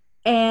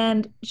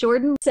 And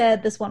Jordan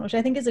said this one, which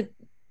I think is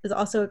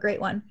also a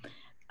great one.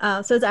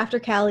 So it's after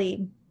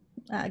Callie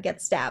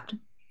gets stabbed.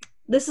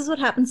 This is what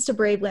happens to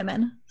brave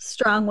women,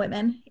 strong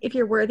women. If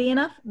you're worthy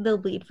enough, they'll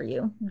bleed for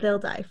you. They'll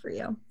die for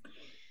you.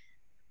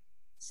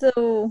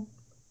 So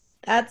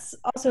that's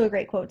also a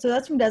great quote. So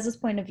that's from Des's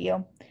point of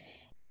view.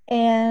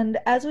 And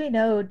as we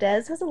know,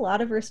 Des has a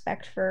lot of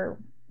respect for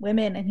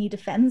women and he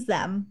defends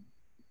them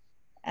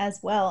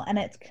as well. And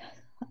it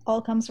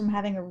all comes from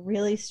having a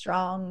really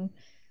strong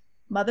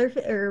mother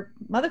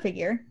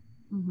figure,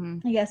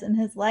 I guess, in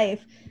his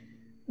life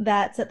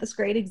that set this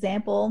great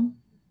example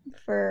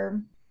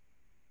for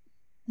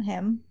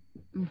him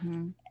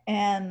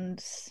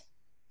and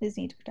his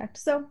need to protect.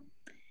 So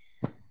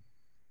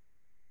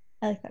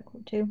I like that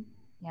quote too.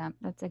 Yeah,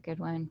 that's a good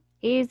one.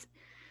 He's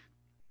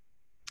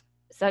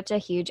such a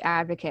huge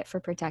advocate for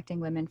protecting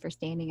women, for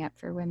standing up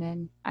for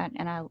women,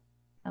 and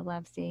I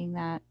love seeing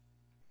that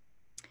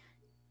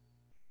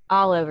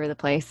all over the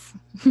place.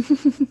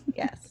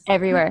 Yes.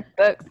 Everywhere.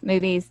 Books,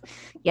 movies.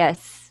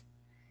 Yes.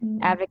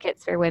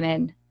 Advocates for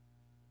women.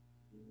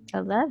 I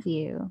love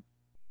you.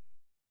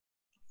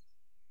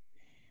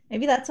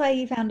 Maybe that's why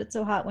he found it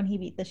so hot when he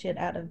beat the shit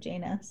out of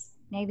Janus.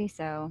 Maybe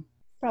so.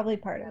 Probably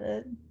part of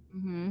it.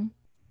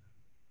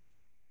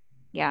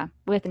 Yeah,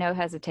 with no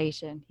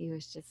hesitation. He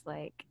was just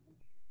like...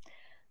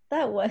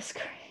 That was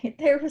great.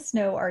 There was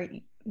no, are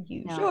you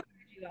sure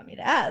you want me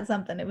to add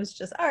something? It was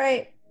just, all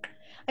right.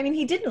 I mean,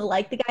 he didn't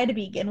like the guy to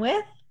begin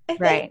with, I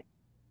think. Right.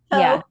 So,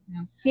 yeah.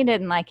 He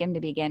didn't like him to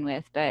begin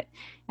with, but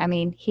I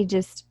mean,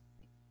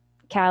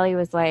 Callie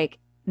was like,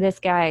 this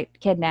guy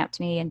kidnapped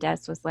me, and Des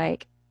was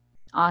like,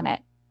 on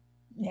it.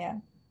 Yeah.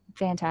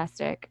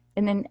 Fantastic.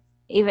 And then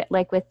even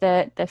like with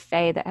the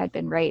fae that had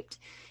been raped,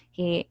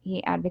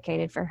 he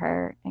advocated for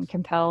her and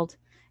compelled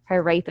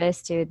her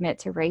rapist to admit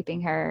to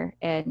raping her,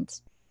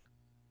 and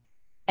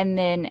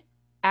then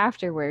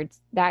afterwards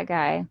that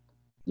guy,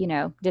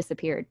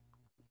 disappeared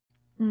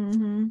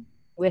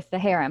with the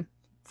harem.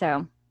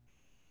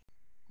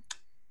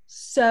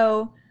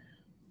 So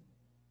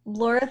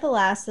Laura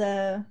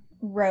Thalassa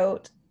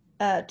wrote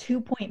a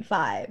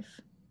 2.5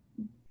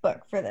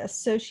 book for this.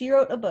 So she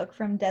wrote a book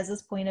from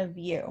Des's point of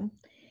view.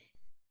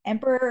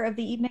 Emperor of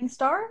the Evening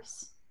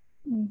Stars,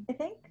 I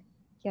think.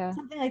 Yeah.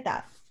 Something like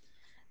that.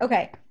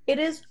 Okay. It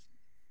is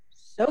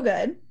so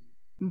good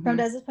from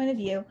Des's point of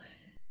view.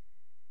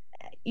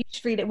 You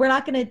should read it. We're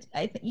not going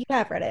to, you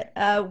have read it.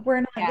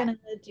 We're not going to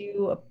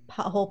do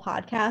a whole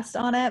podcast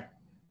on it,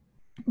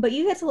 but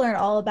you get to learn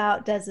all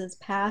about Des's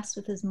past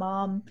with his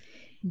mom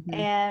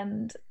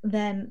and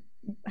then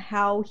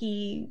how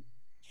he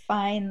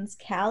finds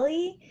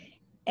Callie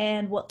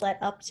and what led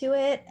up to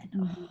it.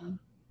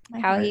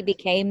 How he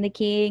became the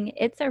king.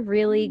 It's a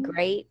really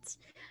great,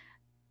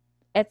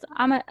 it's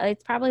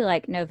probably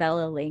like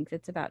novella length.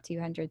 It's about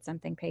 200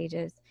 something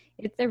pages.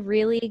 It's a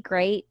really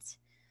great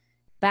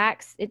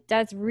it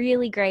does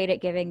really great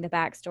at giving the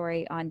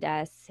backstory on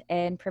Des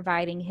and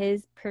providing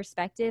his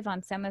perspective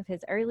on some of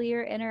his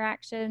earlier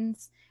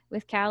interactions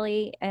with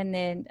Callie, and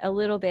then a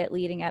little bit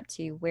leading up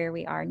to where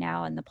we are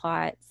now in the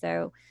plot.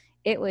 So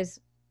it was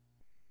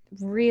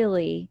a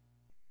really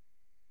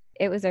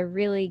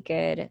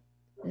good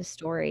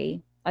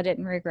story. I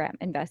didn't regret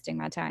investing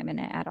my time in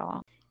it at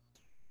all.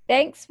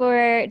 Thanks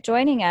for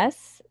joining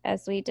us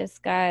as we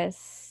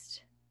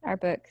discussed our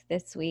book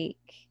this week.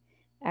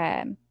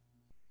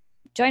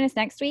 Join us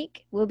next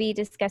week. We'll be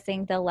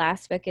discussing the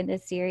last book in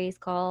this series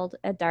called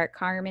A Dark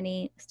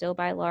Harmony, still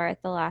by Laura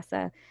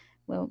Thalassa.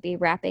 We'll be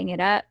wrapping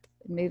it up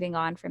and moving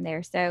on from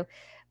there. So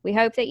we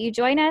hope that you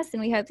join us,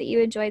 and we hope that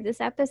you enjoyed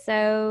this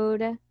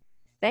episode.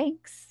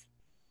 Thanks.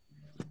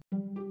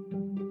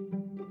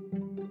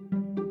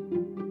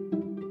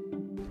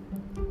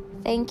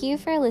 Thank you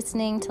for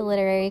listening to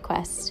Literary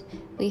Quest.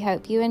 We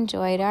hope you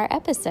enjoyed our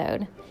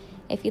episode.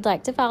 If you'd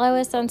like to follow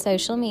us on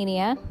social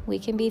media, we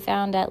can be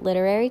found at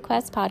Literary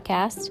Quest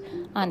Podcast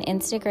on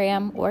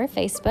Instagram or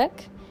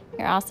Facebook.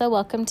 You're also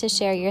welcome to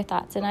share your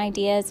thoughts and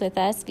ideas with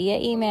us via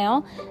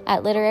email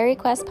at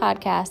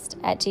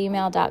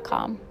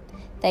literaryquestpodcast@gmail.com.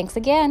 Thanks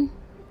again.